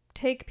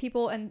take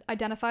people and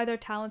identify their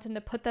talents and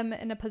to put them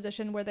in a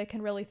position where they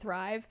can really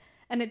thrive.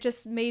 And it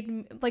just made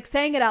me, like,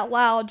 saying it out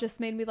loud just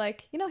made me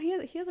like, you know, he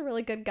is a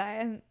really good guy.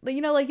 And,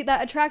 you know, like,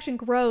 that attraction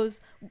grows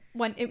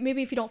when it,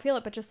 maybe if you don't feel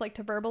it, but just like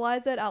to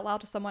verbalize it out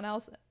loud to someone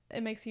else,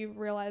 it makes you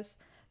realize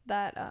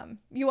that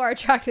you are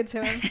attracted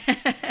to him.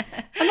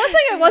 I'm not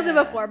saying I wasn't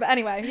before, but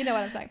anyway, you know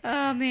what I'm saying.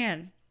 Oh,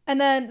 man. And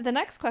then the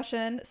next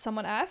question,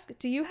 someone asked,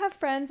 do you have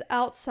friends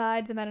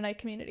outside the Mennonite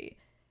community?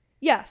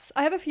 Yes,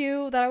 I have a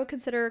few that I would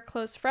consider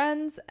close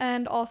friends,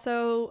 and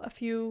also a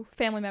few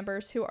family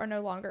members who are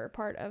no longer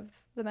part of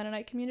the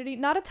Mennonite community.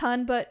 Not a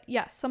ton, but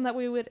yes, some that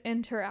we would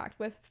interact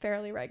with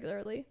fairly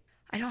regularly.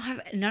 I don't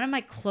have, none of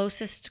my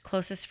closest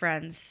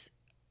friends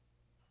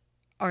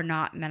are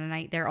not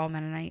Mennonite. They're all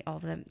Mennonite, all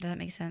of them. Does that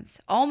make sense?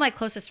 All my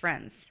closest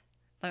friends,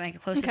 like my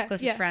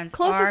closest friends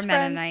are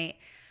Mennonite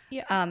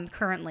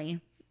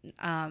currently.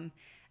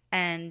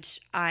 And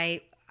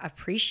I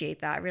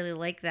appreciate that. I really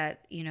like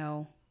that, you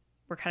know,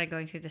 we're kind of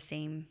going through the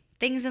same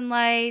things in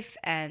life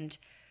and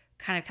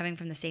kind of coming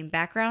from the same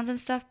backgrounds and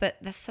stuff. But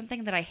that's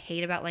something that I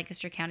hate about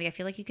Lancaster County. I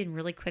feel like you can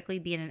really quickly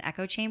be in an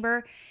echo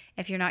chamber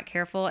if you're not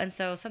careful. And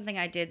so something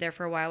I did there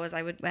for a while was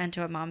I went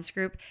to a mom's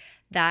group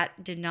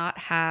that did not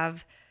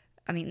have,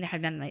 I mean, they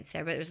had Mennonites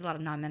there, but it was a lot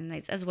of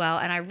non-Mennonites as well.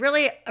 And I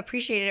really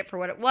appreciated it for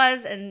what it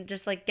was and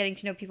just like getting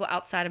to know people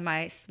outside of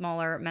my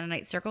smaller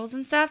Mennonite circles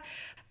and stuff.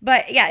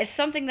 But yeah, it's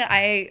something that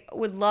I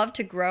would love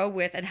to grow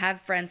with and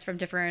have friends from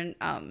different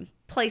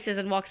places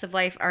and walks of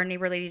life. Our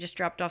neighbor lady just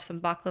dropped off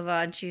some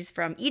baklava, and she's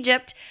from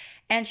Egypt,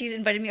 and she's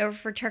invited me over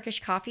for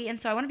Turkish coffee. And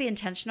so I want to be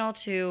intentional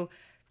to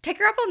take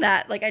her up on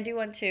that. Like, I do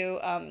want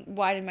to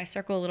widen my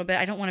circle a little bit.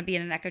 I don't want to be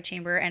in an echo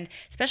chamber. And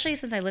especially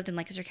since I lived in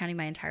Lancaster County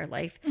my entire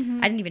life, I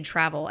didn't even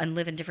travel and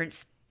live in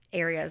different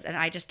areas. And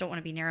I just don't want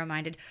to be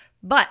narrow-minded.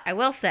 But I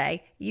will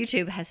say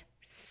YouTube has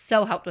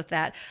so helped with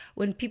that.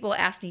 When people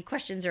ask me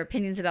questions or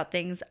opinions about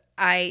things,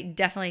 I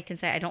definitely can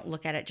say I don't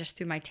look at it just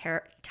through my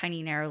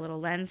tiny, narrow little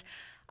lens.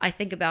 I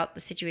think about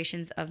the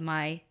situations of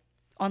my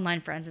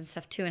online friends and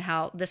stuff too, and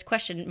how this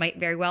question might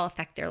very well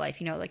affect their life,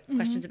 you know, like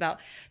questions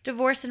about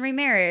divorce and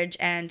remarriage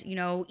and, you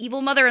know,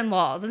 evil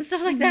mother-in-laws and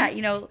stuff like that.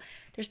 You know,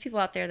 there's people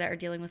out there that are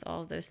dealing with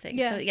all of those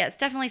things. So yeah, it's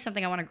definitely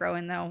something I want to grow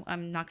in, though.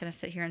 I'm not going to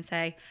sit here and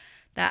say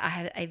that I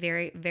have a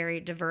very, very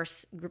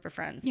diverse group of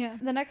friends. Yeah.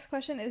 The next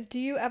question is, do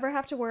you ever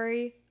have to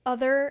worry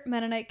other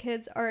Mennonite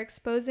kids are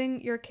exposing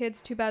your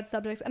kids to bad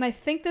subjects? And I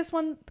think this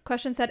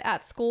question said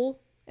at school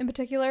in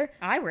particular.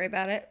 I worry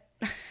about it.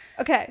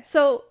 Okay,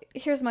 so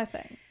here's my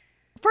thing.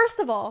 First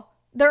of all,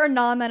 there are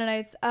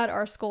non-Mennonites at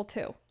our school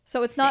too.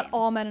 So it's not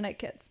all Mennonite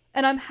kids.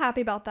 And I'm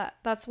happy about that.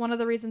 That's one of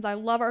the reasons I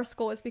love our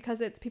school, is because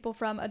it's people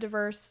from a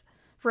diverse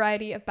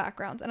variety of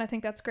backgrounds. And I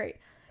think that's great.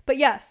 But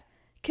yes,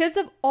 kids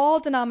of all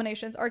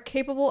denominations are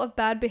capable of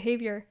bad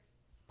behavior,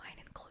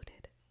 mine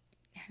included.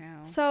 I know.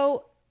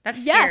 So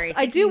that's scary. Yes,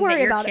 I do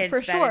worry about it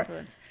for sure.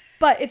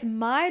 But it's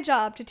my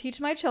job to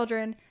teach my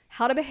children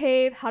how to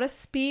behave, how to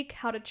speak,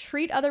 how to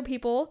treat other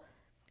people,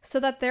 so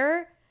that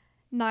they're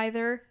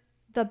neither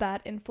the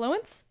bad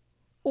influence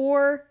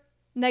or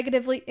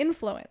negatively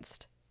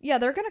influenced. Yeah,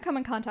 they're going to come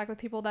in contact with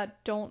people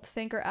that don't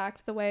think or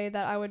act the way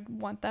that I would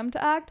want them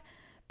to act,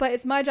 but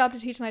it's my job to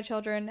teach my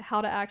children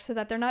how to act so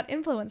that they're not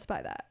influenced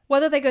by that.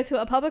 Whether they go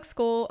to a public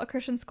school, a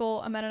Christian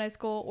school, a Mennonite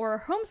school, or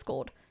are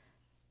homeschooled,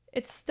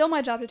 it's still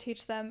my job to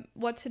teach them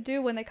what to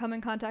do when they come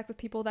in contact with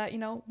people that, you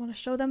know, want to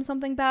show them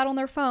something bad on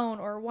their phone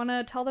or want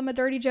to tell them a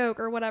dirty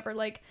joke or whatever.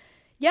 Like,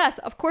 yes,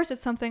 of course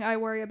it's something I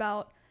worry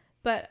about,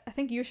 but I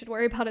think you should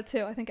worry about it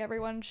too. I think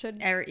everyone should.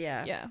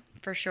 Yeah,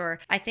 for sure.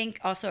 I think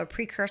also a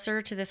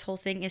precursor to this whole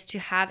thing is to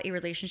have a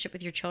relationship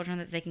with your children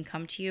that they can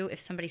come to you if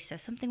somebody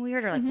says something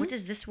weird or like, what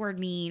does this word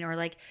mean? Or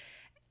like,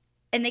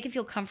 and they can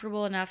feel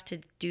comfortable enough to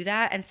do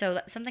that. And so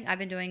that's something I've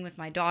been doing with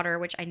my daughter,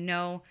 which I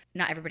know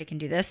not everybody can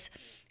do this.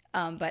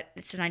 But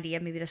it's an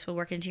idea. Maybe this will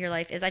work into your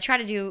life. Is I try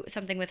to do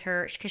something with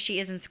her because she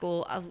is in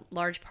school a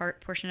large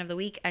portion of the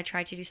week. I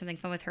try to do something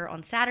fun with her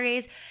on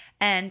Saturdays,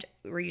 and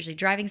we're usually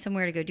driving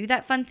somewhere to go do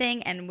that fun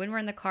thing. And when we're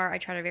in the car, I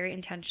try to very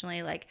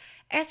intentionally like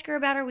ask her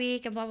about her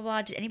week and blah blah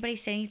blah. Did anybody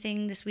say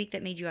anything this week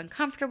that made you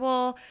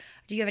uncomfortable?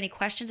 Do you have any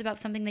questions about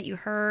something that you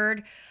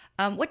heard?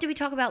 What did we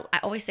talk about? I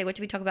always say, what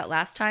did we talk about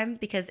last time?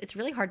 Because it's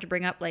really hard to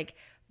bring up like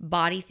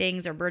body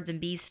things or birds and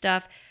bees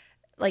stuff,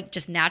 like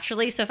just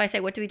naturally. So if I say,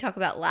 what did we talk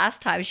about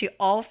last time? She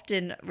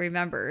often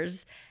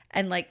remembers.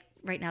 And like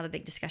right now the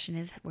big discussion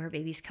is where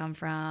babies come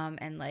from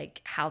and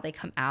like how they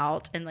come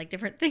out and like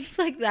different things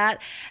like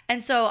that.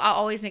 And so I'll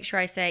always make sure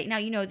I say, now,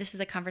 you know, this is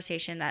a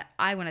conversation that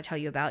I want to tell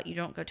you about. You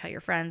don't go tell your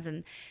friends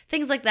and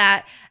things like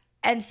that.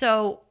 And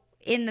so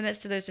in the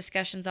midst of those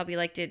discussions, I'll be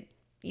like, did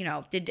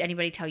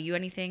anybody tell you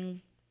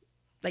anything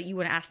that you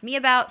want to ask me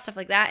about? Stuff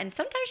like that. And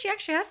sometimes she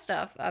actually has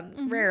stuff,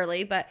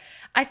 rarely, but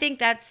I think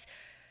that's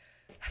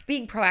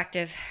being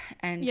proactive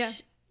and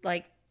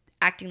like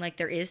acting like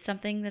there is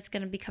something that's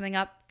going to be coming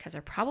up, because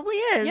there probably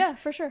is. Yeah,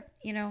 for sure.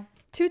 You know,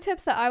 2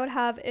 tips that I would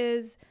have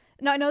is,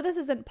 Now, I know this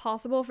isn't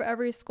possible for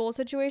every school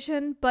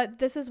situation, but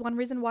this is one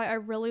reason why I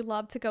really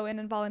love to go in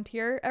and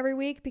volunteer every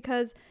week,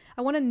 because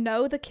I want to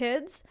know the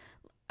kids,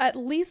 at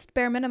least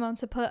bare minimum,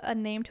 to put a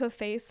name to a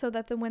face, so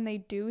that then when they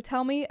do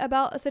tell me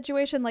about a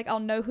situation, like, I'll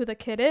know who the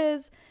kid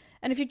is.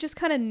 And if you just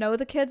kind of know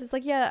the kids, it's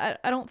like, yeah,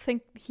 I don't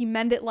think he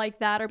meant it like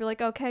that. Or be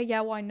like, okay, yeah,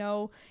 well, I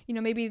know,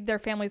 maybe their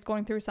family's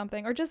going through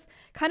something. Or just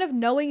kind of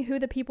knowing who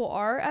the people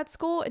are at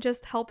school. It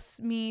just helps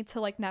me to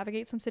like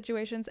navigate some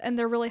situations. And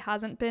there really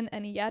hasn't been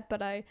any yet,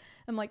 but I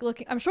am like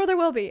looking, I'm sure there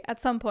will be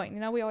at some point.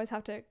 We always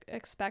have to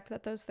expect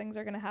that those things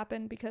are going to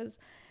happen, because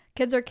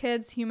kids are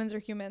kids, humans are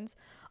humans.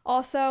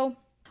 Also,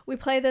 we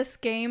play this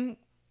game.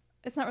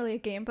 It's not really a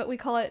game, but we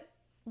call it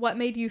What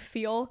Made You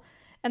Feel?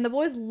 And the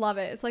boys love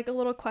it. It's like a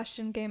little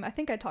question game. I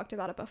think I talked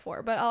about it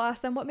before, but I'll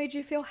ask them, what made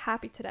you feel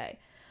happy today?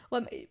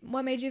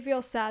 What made you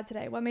feel sad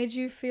today? What made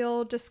you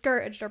feel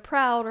discouraged or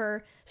proud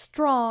or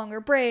strong or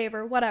brave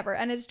or whatever?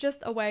 And it's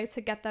just a way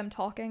to get them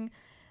talking.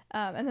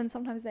 And then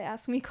sometimes they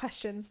ask me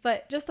questions,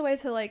 but just a way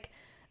to like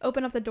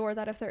open up the door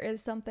that if there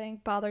is something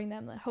bothering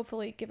them, then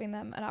hopefully giving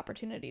them an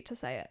opportunity to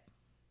say it.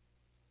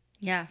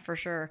 Yeah, for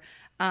sure.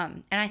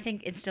 And I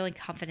think instilling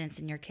confidence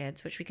in your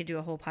kids, which we could do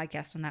a whole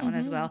podcast on that one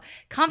as well.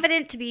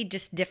 Confident to be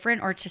just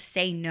different or to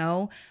say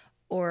no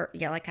or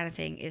that kind of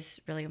thing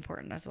is really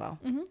important as well.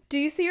 Do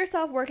you see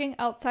yourself working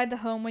outside the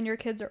home when your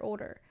kids are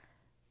older?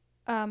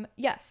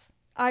 Yes.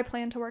 I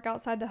plan to work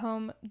outside the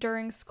home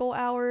during school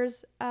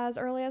hours as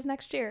early as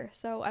next year.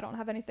 So I don't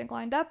have anything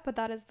lined up, but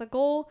that is the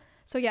goal.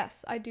 So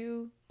yes, I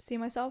do see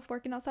myself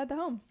working outside the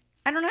home.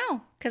 I don't know,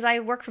 because I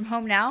work from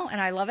home now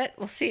and I love it.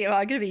 We'll see.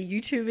 I'm going to be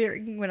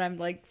YouTubing when I'm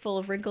like full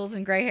of wrinkles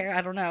and gray hair.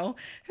 I don't know.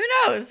 Who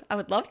knows? I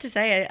would love to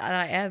say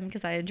I am,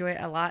 because I enjoy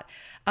it a lot.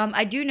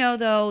 I do know,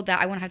 though,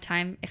 that I want to have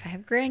time if I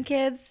have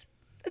grandkids.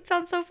 It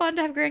sounds so fun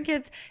to have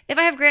grandkids. If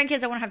I have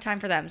grandkids, I want to have time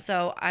for them.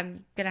 So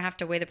I'm going to have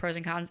to weigh the pros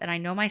and cons. And I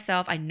know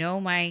myself. I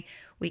know my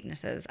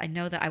weaknesses. I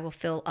know that I will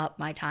fill up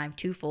my time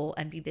too full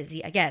and be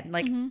busy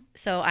again.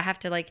 So I have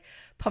to like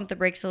pump the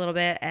brakes a little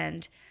bit.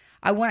 And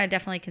I want to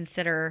definitely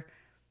consider...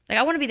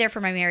 I want to be there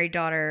for my married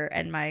daughter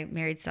and my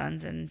married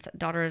sons and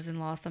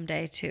daughters-in-law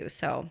someday too.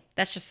 So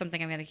that's just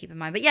something I'm going to keep in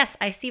mind. But yes,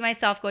 I see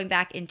myself going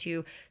back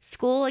into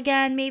school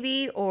again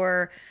maybe,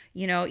 or,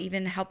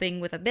 even helping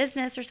with a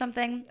business or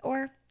something,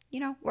 or,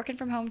 working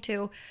from home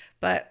too.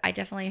 But I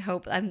definitely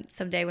hope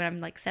someday when I'm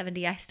like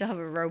 70, I still have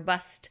a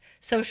robust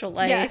social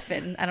life. Yes.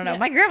 And I don't know,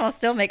 my grandma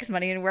still makes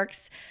money and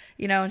works,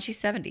 and she's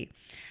 70.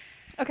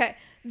 Okay.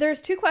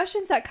 There's two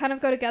questions that kind of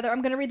go together.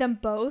 I'm going to read them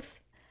both.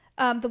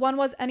 The one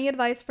was, any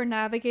advice for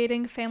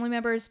navigating family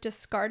members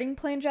discarding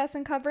plain dress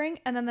and covering?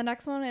 And then the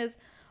next one is,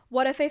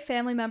 what if a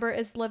family member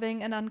is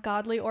living an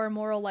ungodly or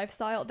immoral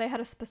lifestyle? They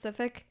had a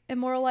specific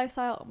immoral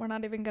lifestyle. We're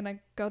not even going to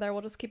go there.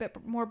 We'll just keep it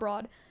more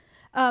broad.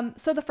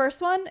 So the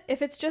first one,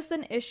 if it's just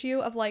an issue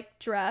of like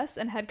dress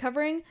and head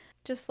covering,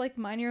 just like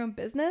mind your own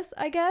business,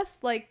 I guess.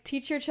 Like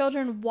teach your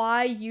children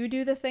why you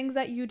do the things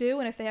that you do.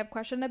 And if they have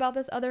question about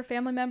this other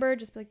family member,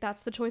 just be like,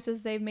 that's the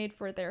choices they've made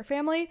for their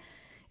family.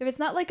 If it's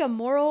not like a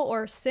moral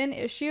or sin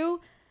issue,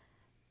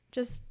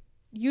 just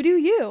you do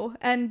you,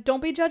 and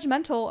don't be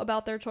judgmental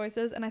about their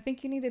choices. And I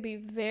think you need to be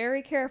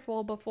very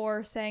careful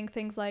before saying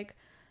things like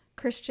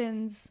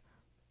Christians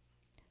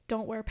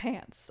don't wear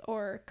pants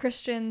or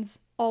Christians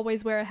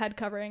always wear a head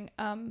covering.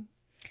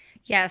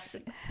 Yes,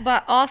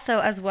 but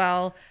also as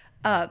well,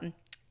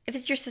 if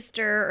it's your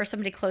sister or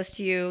somebody close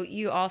to you,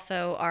 you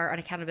also are an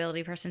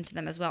accountability person to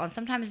them as well. And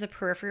sometimes the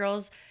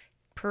peripherals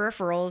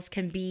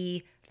can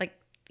be like,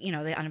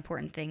 the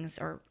unimportant things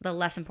or the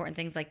less important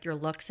things like your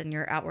looks and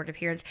your outward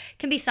appearance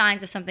can be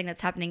signs of something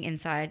that's happening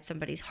inside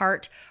somebody's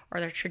heart or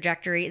their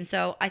trajectory. And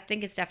so I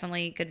think it's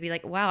definitely good to be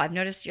like, wow, I've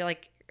noticed your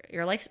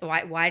life.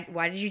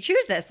 Why did you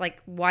choose this?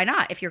 Like, why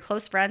not? If you're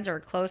close friends or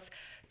a close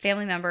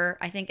family member,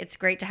 I think it's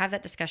great to have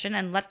that discussion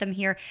and let them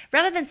hear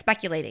rather than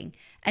speculating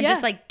and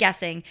just like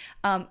guessing.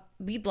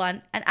 Be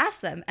blunt and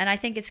ask them. And I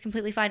think it's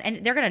completely fine.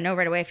 And they're going to know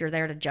right away if you're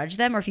there to judge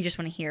them or if you just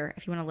want to hear,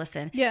 if you want to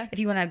listen, if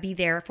you want to be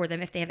there for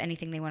them, if they have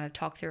anything they want to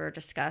talk through or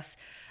discuss.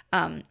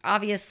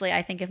 Obviously,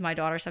 I think if my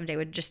daughter someday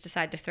would just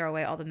decide to throw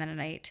away all the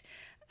Mennonite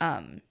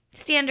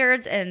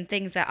standards and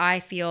things that I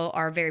feel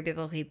are very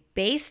biblically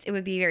based, it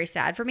would be very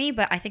sad for me.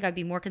 But I think I'd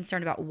be more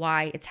concerned about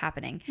why it's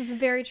happening. This is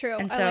very true.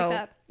 And I like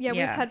that. Yeah,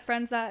 we've had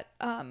friends that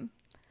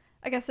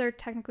I guess they're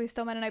technically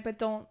still Mennonite, but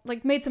don't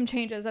made some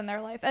changes in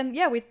their life. And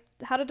yeah, we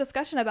had a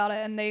discussion about it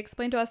and they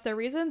explained to us their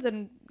reasons.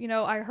 And,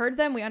 I heard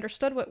them, we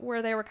understood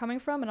where they were coming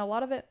from. And a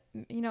lot of it,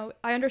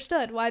 I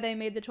understood why they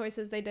made the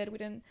choices they did. We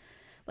didn't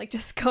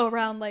just go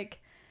around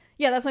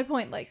that's my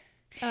point.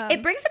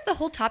 It brings up the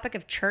whole topic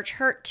of church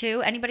hurt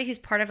too. Anybody who's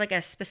part of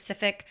a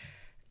specific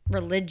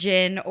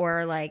religion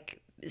or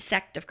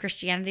sect of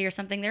Christianity or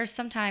something, there's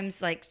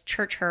sometimes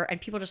church hurt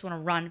and people just want to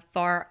run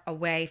far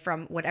away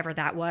from whatever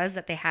that was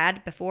that they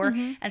had before.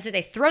 And so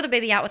they throw the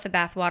baby out with the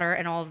bathwater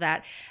and all of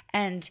that.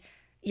 And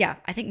yeah,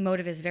 I think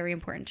motive is very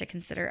important to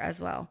consider as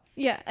well.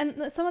 Yeah.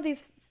 And some of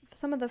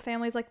the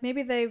families,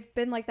 maybe they've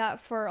been like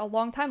that for a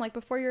long time,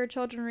 before your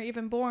children were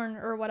even born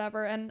or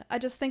whatever. And I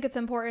just think it's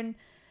important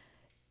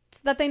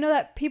so that they know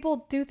that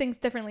people do things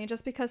differently.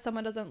 Just because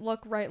someone doesn't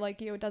look right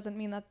like you, it doesn't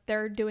mean that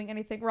they're doing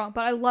anything wrong.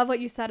 But I love what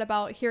you said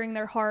about hearing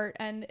their heart,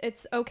 and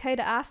it's okay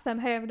to ask them,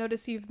 hey, I've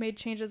noticed you've made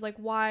changes, like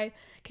why?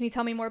 Can you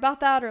tell me more about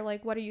that? Or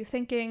like, what are you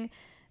thinking?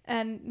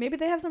 And maybe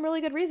they have some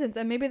really good reasons,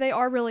 and maybe they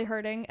are really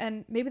hurting,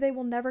 and maybe they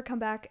will never come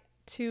back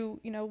to,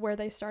 you know, where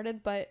they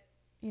started. But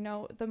you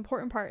know, the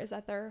important part is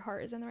that their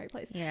heart is in the right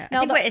place. Yeah. Now,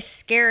 I think what is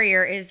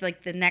scarier is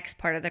like the next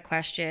part of the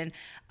question.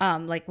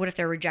 Like, what if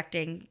they're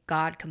rejecting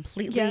God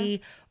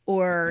completely,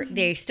 or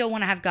they still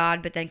want to have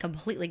God, but then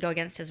completely go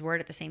against his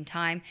word at the same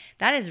time?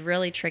 That is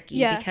really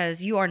tricky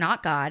because you are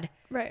not God.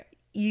 Right.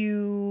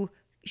 You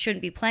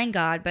shouldn't be playing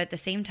God, but at the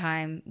same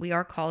time, we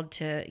are called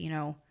to, you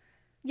know.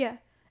 Yeah.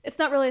 It's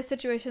not really a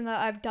situation that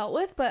I've dealt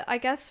with, but I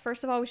guess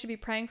first of all, we should be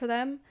praying for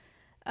them.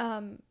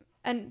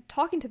 And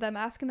talking to them,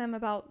 asking them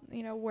about,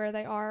 you know, where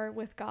they are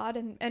with God.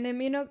 And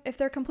you know, if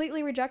they're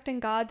completely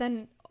rejecting God,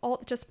 then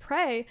just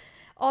pray.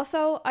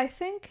 Also, I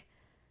think,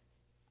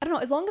 I don't know,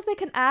 as long as they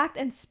can act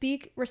and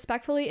speak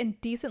respectfully and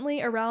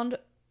decently around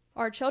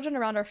our children,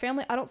 around our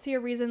family, I don't see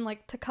a reason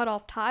like to cut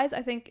off ties.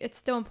 I think it's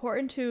still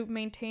important to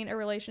maintain a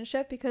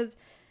relationship because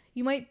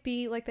you might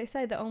be, like they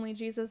say, the only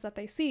Jesus that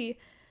they see.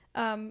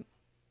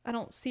 I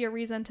don't see a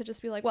reason to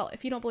just be like, well,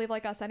 if you don't believe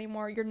like us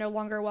anymore, you're no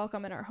longer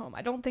welcome in our home.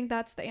 I don't think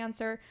that's the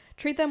answer.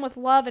 Treat them with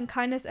love and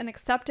kindness and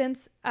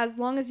acceptance as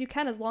long as you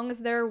can, as long as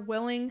they're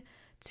willing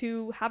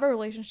to have a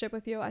relationship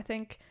with you. I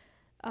think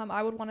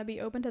I would want to be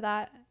open to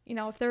that. You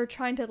know, if they're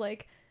trying to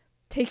like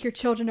take your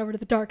children over to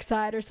the dark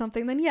side or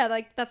something, then yeah,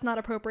 like that's not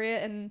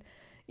appropriate. And,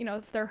 you know,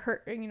 if they're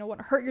want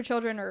to hurt your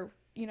children or,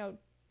 you know,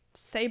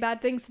 say bad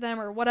things to them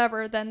or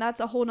whatever, then that's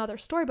a whole nother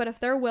story. But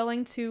if they're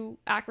willing to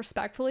act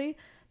respectfully,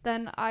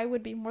 then I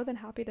would be more than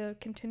happy to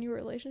continue a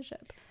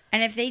relationship.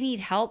 And if they need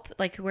help,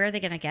 like, where are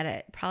they going to get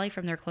it? Probably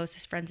from their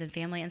closest friends and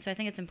family. And so I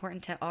think it's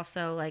important to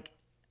also, like,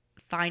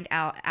 find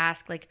out,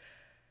 ask, like,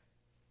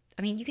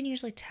 I mean, you can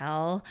usually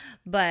tell,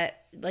 but,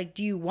 like,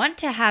 do you want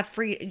to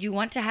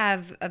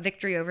have a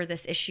victory over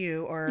this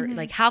issue? Or,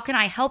 like, how can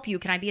I help you?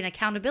 Can I be an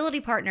accountability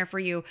partner for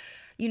you?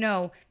 You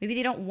know, maybe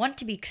they don't want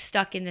to be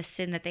stuck in this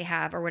sin that they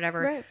have or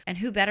whatever. Right. And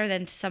who better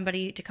than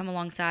somebody to come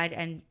alongside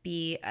and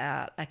be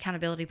an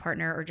accountability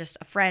partner or just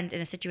a friend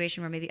in a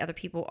situation where maybe other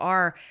people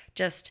are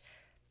just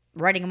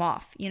writing them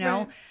off, you know?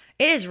 Right.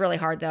 It is really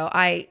hard, though.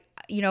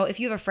 You know, if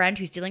you have a friend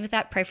who's dealing with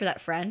that, pray for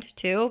that friend,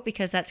 too,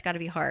 because that's got to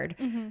be hard,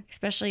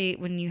 especially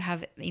when you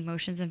have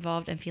emotions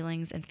involved and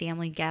feelings and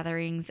family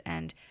gatherings.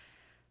 And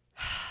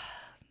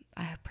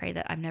I pray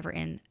that I'm never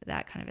in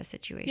that kind of a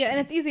situation. Yeah, and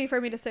it's easy for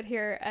me to sit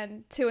here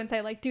and say,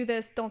 like, do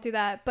this, don't do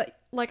that. But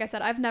like I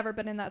said, I've never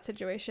been in that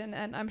situation,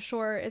 and I'm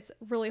sure it's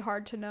really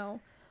hard to know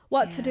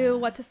what to do,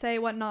 what to say,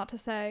 what not to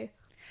say.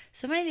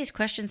 So many of these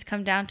questions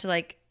come down to,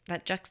 like,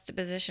 that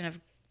juxtaposition of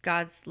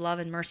God's love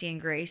and mercy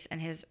and grace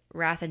and his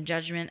wrath and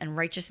judgment and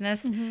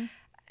righteousness. And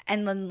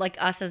then, like,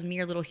 us as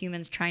mere little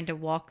humans trying to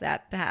walk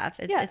that path.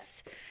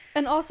 It's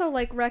and also,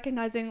 like,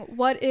 recognizing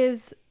what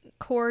is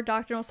core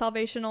doctrinal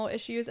salvational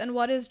issues and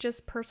what is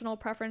just personal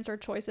preference or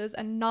choices,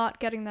 and not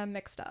getting them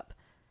mixed up.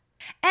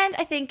 And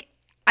I think,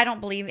 I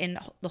don't believe in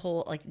the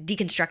whole, like,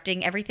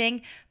 deconstructing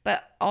everything,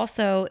 but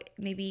also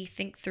maybe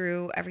think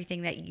through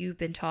everything that you've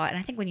been taught. And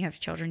I think when you have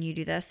children, you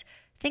do this.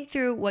 Think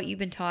through what you've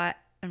been taught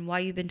and why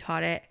you've been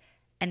taught it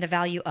and the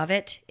value of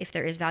it, if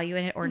there is value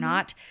in it or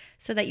not,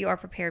 so that you are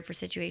prepared for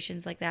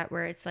situations like that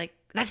where it's like,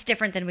 that's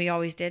different than we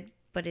always did,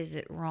 but is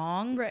it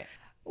wrong? Right.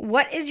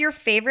 What is your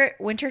favorite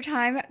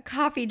wintertime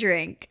coffee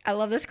drink? I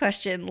love this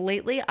question.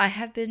 Lately, I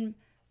have been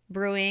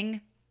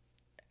brewing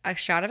a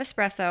shot of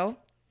espresso,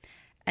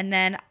 and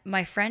then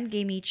my friend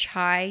gave me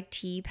chai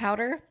tea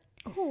powder.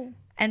 Oh.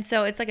 And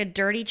so it's like a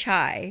dirty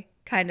chai,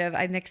 kind of.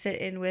 I mix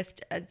it in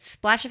with a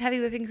splash of heavy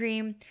whipping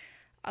cream,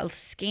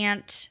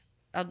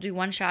 I'll do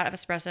one shot of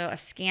espresso, a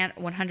scant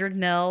 100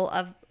 ml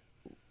of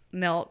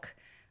milk,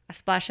 a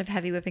splash of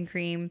heavy whipping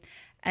cream,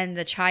 and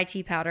the chai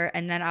tea powder,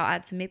 and then I'll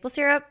add some maple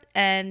syrup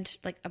and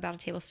like about a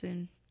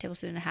tablespoon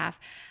and a half.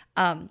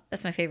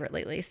 That's my favorite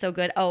lately. So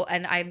good. Oh,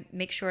 and I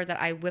make sure that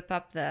I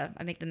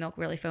I make the milk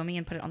really foamy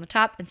and put it on the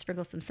top and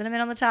sprinkle some cinnamon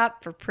on the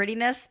top for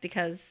prettiness,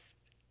 because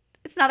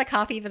it's not a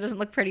coffee if it doesn't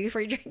look pretty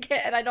before you drink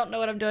it. And I don't know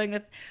what I'm doing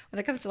when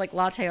it comes to like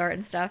latte art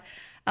and stuff.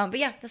 But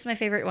yeah, that's my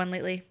favorite one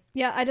lately.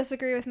 Yeah, I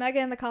disagree with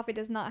Megan. The coffee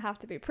does not have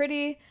to be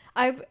pretty.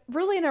 I'm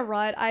really in a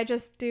rut. I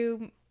just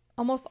do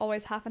almost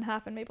always half and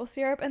half in maple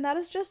syrup, and that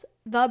is just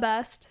the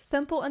best.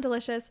 Simple and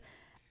delicious.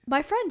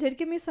 My friend did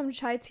give me some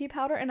chai tea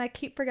powder, and I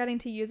keep forgetting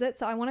to use it,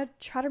 so I want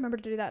to try to remember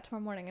to do that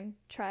tomorrow morning and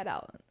try it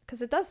out,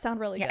 because it does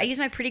sound really good. Yeah, I use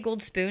my Pretty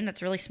Gold spoon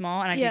that's really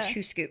small, and I do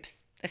 2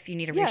 scoops if you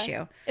need a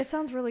ratio. It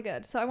sounds really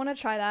good, so I want to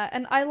try that.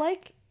 And I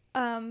like,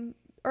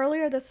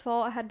 earlier this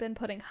fall, I had been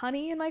putting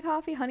honey in my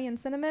coffee, honey and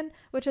cinnamon,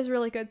 which is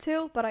really good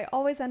too, but I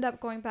always end up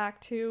going back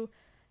to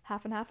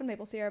half and half and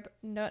maple syrup.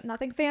 No,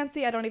 nothing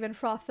fancy. I don't even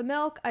froth the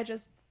milk. I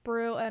just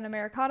brew an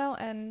Americano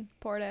and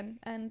pour it in,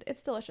 and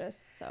it's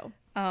delicious. So.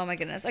 Oh my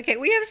goodness. Okay,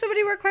 we have so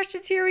many more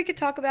questions here we could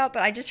talk about,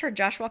 but I just heard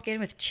Josh walk in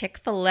with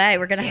Chick-fil-A.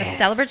 We're going to have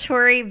a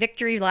celebratory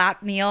victory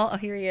lap meal. Oh,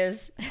 here he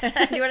is. Do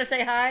you want to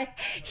say hi?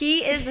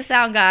 He is the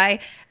sound guy,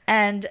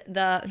 and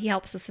he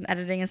helps with some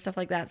editing and stuff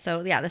like that.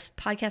 So yeah, this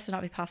podcast would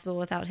not be possible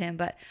without him,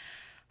 but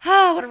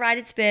oh, what a ride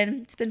it's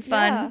been. It's been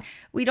fun. Yeah.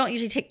 We don't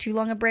usually take too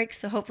long a break,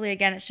 so hopefully,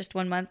 again, it's just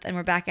 1 month and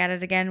we're back at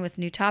it again with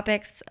new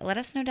topics. Let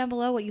us know down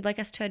below what you'd like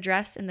us to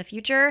address in the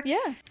future.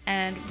 Yeah.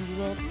 And we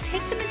will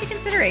take them into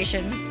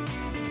consideration.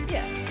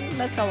 Yeah.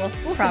 That's all.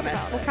 We'll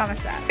promise. We'll promise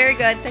that. Very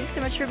good. Thanks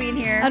so much for being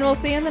here. And we'll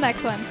see you in the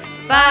next one.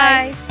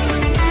 Bye.